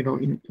 in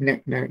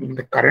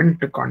the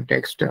current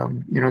context,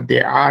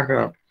 there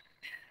are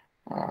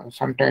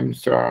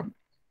sometimes, you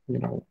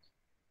know,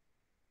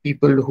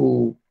 people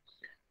who,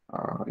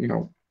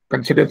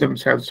 consider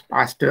themselves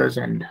pastors,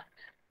 and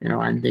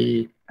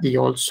they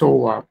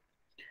also,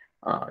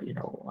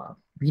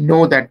 we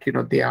know that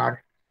they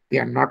are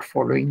not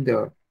following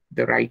the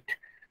right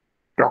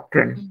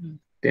doctrine. mm.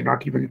 They're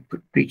not even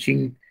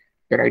preaching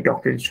the right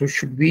doctrine. So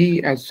should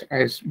we, as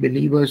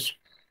believers,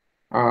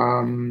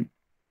 um,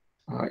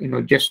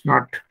 just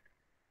not,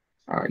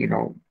 uh, you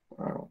know,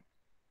 uh,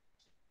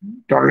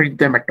 tolerate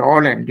them at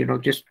all, and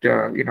just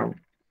be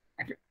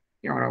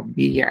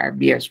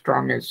as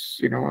strong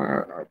as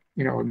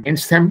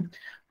against them,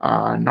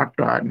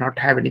 not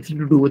have anything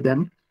to do with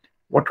them.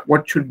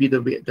 What should be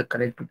the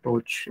correct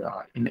approach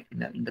in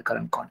the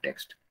current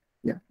context?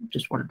 Yeah,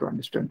 just wanted to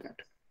understand that.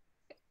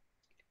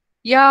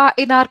 Yeah,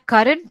 in our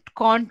current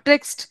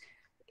context,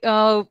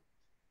 uh,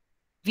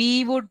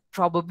 we would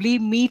probably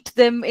meet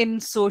them in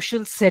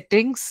social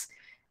settings.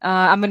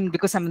 I mean,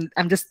 because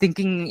I'm just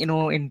thinking,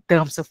 in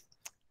terms of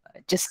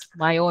just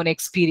my own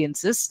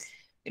experiences.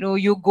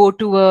 You go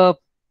to a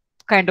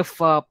kind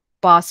of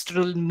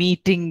pastoral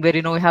meeting where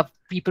you have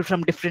people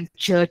from different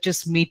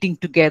churches meeting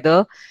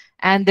together,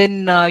 and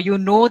then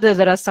that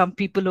there are some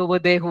people over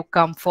there who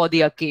come for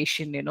the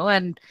occasion,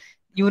 and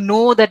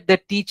that the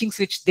teachings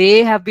which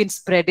they have been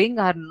spreading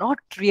are not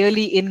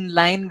really in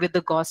line with the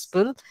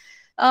gospel.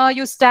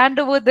 You stand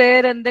over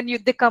there, and then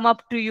they come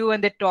up to you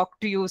and they talk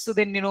to you. So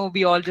then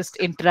we all just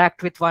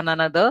interact with one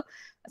another.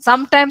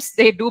 Sometimes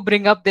they do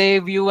bring up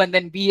their view, and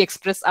then we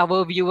express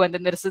our view, and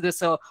then there's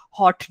this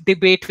hot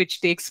debate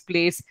which takes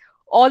place.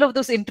 All of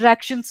those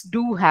interactions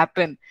do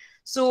happen.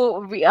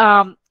 So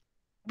when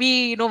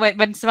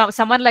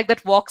someone like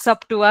that walks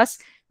up to us,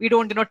 we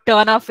don't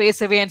turn our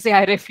face away and say,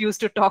 I refuse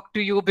to talk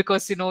to you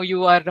because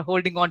you are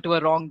holding on to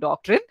a wrong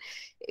doctrine.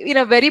 In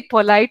a very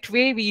polite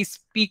way, we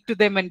speak to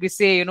them and we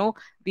say,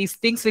 these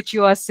things which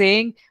you are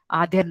saying,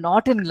 they're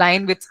not in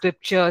line with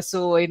scripture.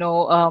 So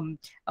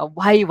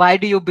why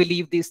do you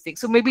believe these things?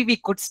 So maybe we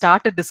could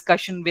start a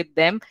discussion with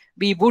them.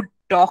 We would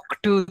talk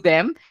to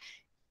them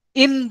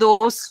in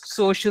those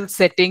social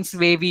settings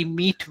where we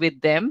meet with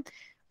them.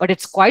 But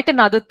it's quite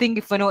another thing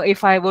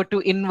if I were to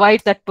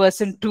invite that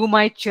person to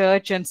my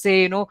church and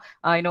say,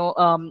 why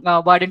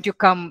don't you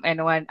come,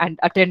 and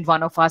attend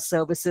one of our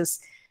services?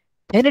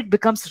 Then it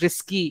becomes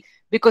risky,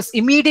 because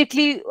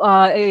immediately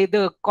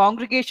the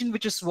congregation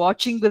which is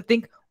watching will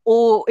think,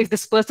 oh, if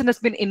this person has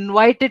been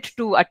invited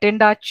to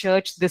attend our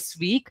church this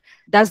week,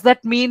 does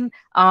that mean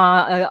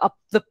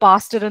the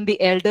pastor and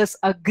the elders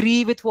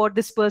agree with what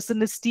this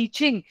person is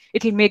teaching?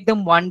 It'll make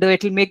them wonder,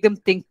 it'll make them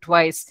think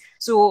twice.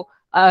 So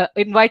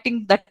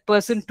inviting that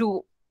person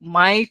to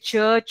my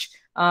church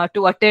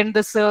to attend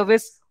the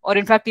service, or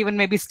in fact even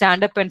maybe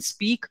stand up and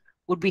speak,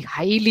 would be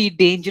highly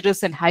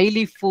dangerous and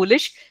highly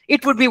foolish.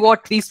 It would be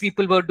what these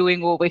people were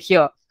doing over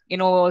here,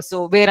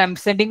 so where I'm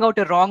sending out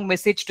a wrong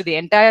message to the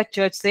entire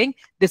church saying,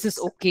 this is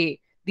okay,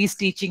 these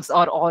teachings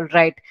are all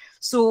right.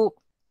 So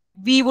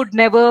we would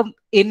never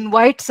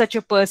invite such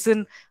a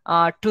person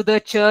to the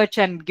church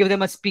and give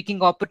them a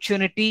speaking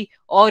opportunity,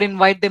 or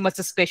invite them as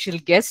a special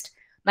guest.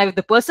 Now, if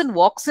the person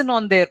walks in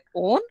on their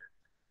own,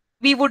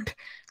 we would,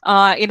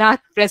 in our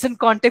present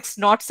context,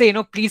 not say,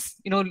 please,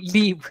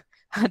 leave.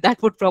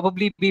 That would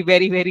probably be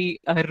very,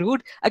 very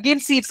rude. Again,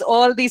 see, it's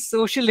all these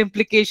social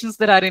implications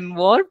that are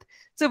involved.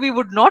 So we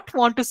would not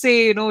want to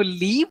say,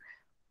 leave.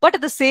 But at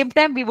the same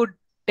time, we would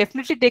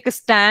definitely take a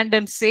stand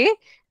and say,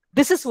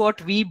 this is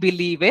what we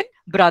believe in.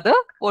 Brother,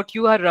 what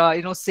you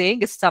are,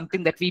 saying is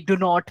something that we do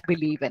not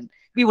believe in.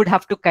 We would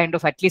have to kind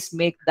of at least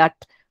make that,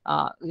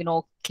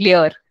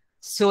 clear,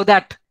 so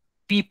that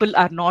people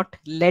are not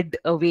led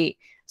away.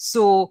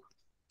 So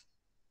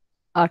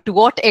To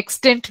what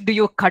extent do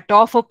you cut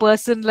off a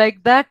person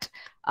like that?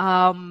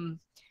 Um,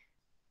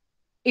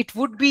 it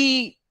would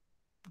be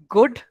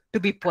good to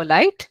be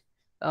polite.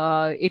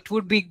 It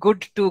would be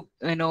good to,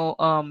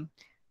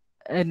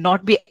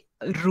 not be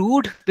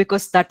rude,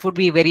 because that would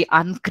be very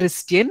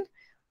unchristian,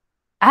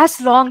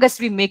 as long as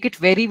we make it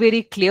very,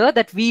 very clear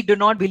that we do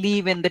not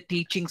believe in the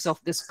teachings of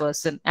this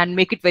person, and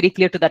make it very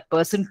clear to that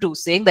person too,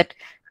 saying that,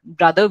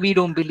 brother, we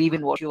don't believe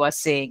in what you are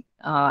saying.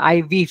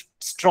 We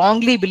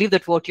strongly believe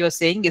that what you're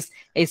saying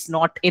is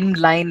not in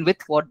line with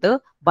what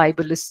the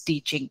Bible is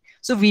teaching.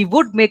 So we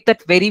would make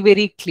that very,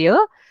 very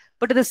clear.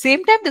 But at the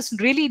same time, there's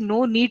really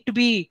no need to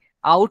be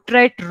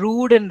outright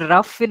rude and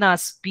rough in our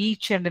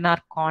speech and in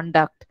our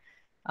conduct.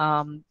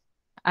 um,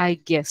 I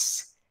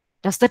guess.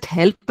 Does that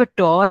help at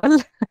all?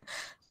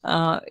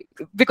 uh,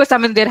 because I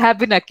mean, there have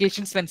been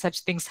occasions when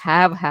such things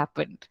have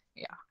happened.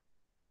 Yeah.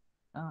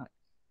 Uh,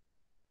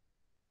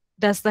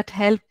 does that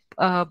help,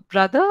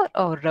 brother?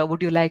 Or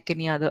would you like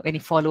any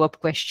follow-up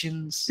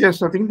questions?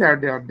 Yes, I think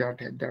that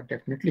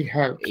definitely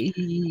helps.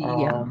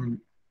 Yeah.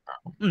 Um,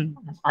 Mm,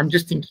 I'm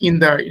just thinking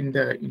mm, in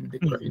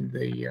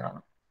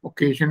the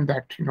occasion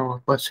that a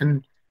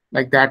person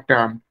like that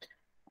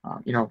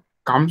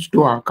comes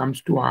to our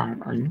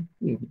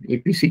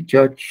APC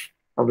church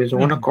of his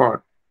own mm,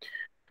 accord.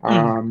 mm,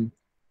 Um,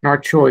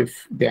 Not sure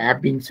if there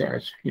have been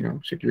such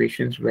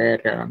situations where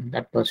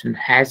that person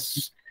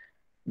has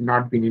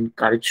not been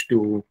encouraged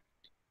to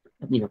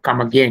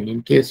come again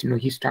in case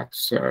he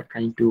starts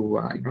trying to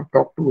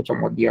talk to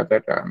some of the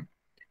other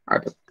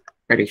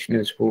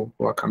parishioners who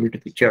are coming to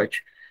the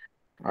church.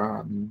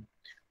 Um,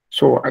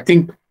 so I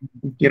think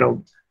you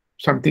know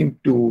something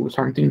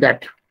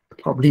that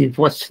probably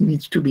first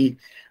needs to be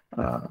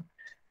uh,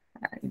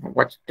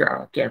 watched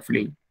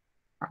carefully.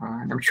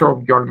 And I'm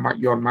sure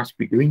you all must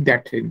be doing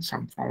that in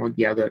some form or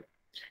the other,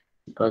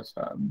 because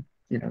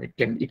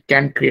it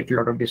can create a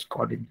lot of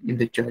discord in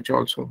the church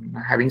also,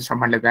 having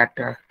someone like that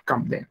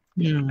come there.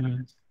 Yeah.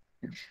 mm.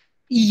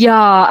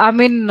 Yeah, I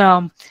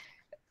mean,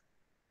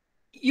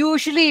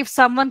 usually if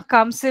someone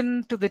comes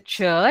into the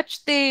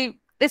church,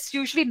 there's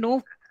usually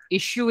no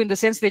issue, in the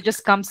sense they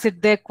just come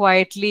sit there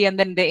quietly and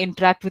then they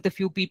interact with a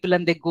few people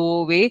and they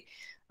go away.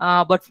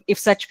 But if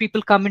such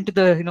people come into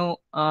the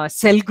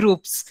cell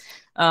groups,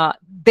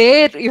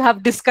 there you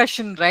have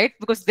discussion, right?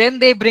 Because then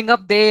they bring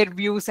up their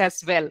views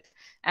as well,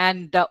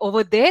 and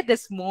over there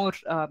there's more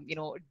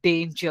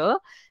danger.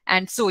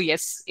 And so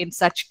yes, in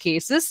such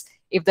cases,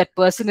 if that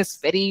person is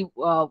very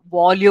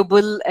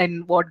voluble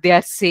in what they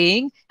are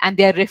saying, and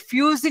they are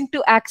refusing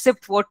to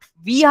accept what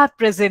we are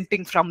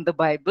presenting from the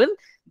Bible,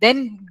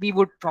 then we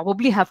would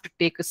probably have to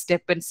take a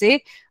step and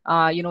say,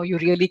 you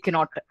really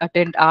cannot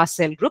attend our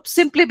cell group,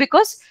 simply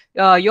because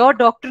your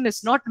doctrine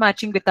is not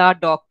matching with our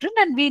doctrine,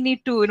 and we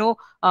need to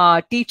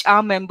teach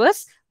our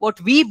members what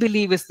we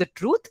believe is the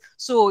truth.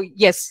 So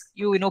yes,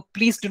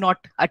 please do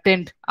not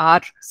attend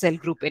our cell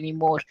group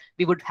anymore.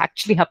 We would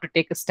actually have to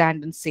take a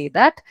stand and say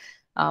that.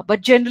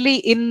 But generally,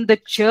 in the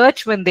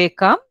church, when they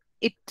come,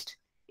 it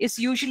is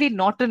usually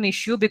not an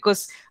issue,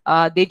 because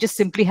they just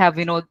simply have,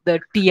 the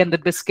tea and the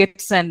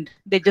biscuits, and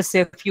they just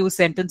say a few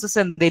sentences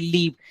and they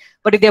leave.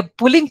 But if they're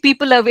pulling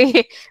people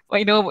away,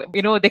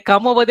 they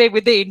come over there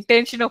with the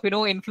intention of,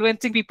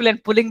 influencing people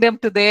and pulling them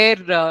to their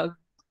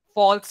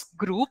false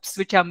groups,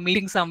 which are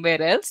meeting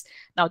somewhere else.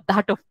 Now,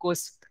 that, of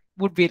course,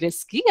 would be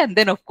risky. And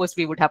then, of course,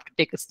 we would have to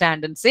take a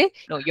stand and say,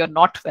 no, you're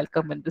not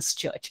welcome in this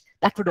church.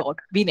 That would all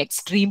be in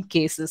extreme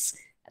cases.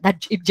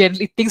 That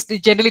things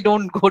generally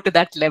don't go to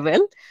that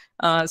level.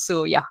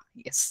 So yeah,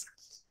 yes.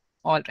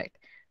 All right.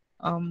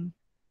 Um,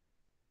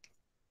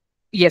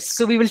 yes,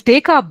 so we will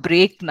take our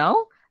break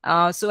now.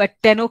 So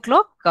at 10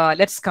 o'clock,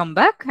 let's come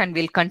back and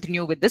we'll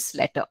continue with this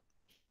letter.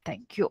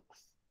 Thank you.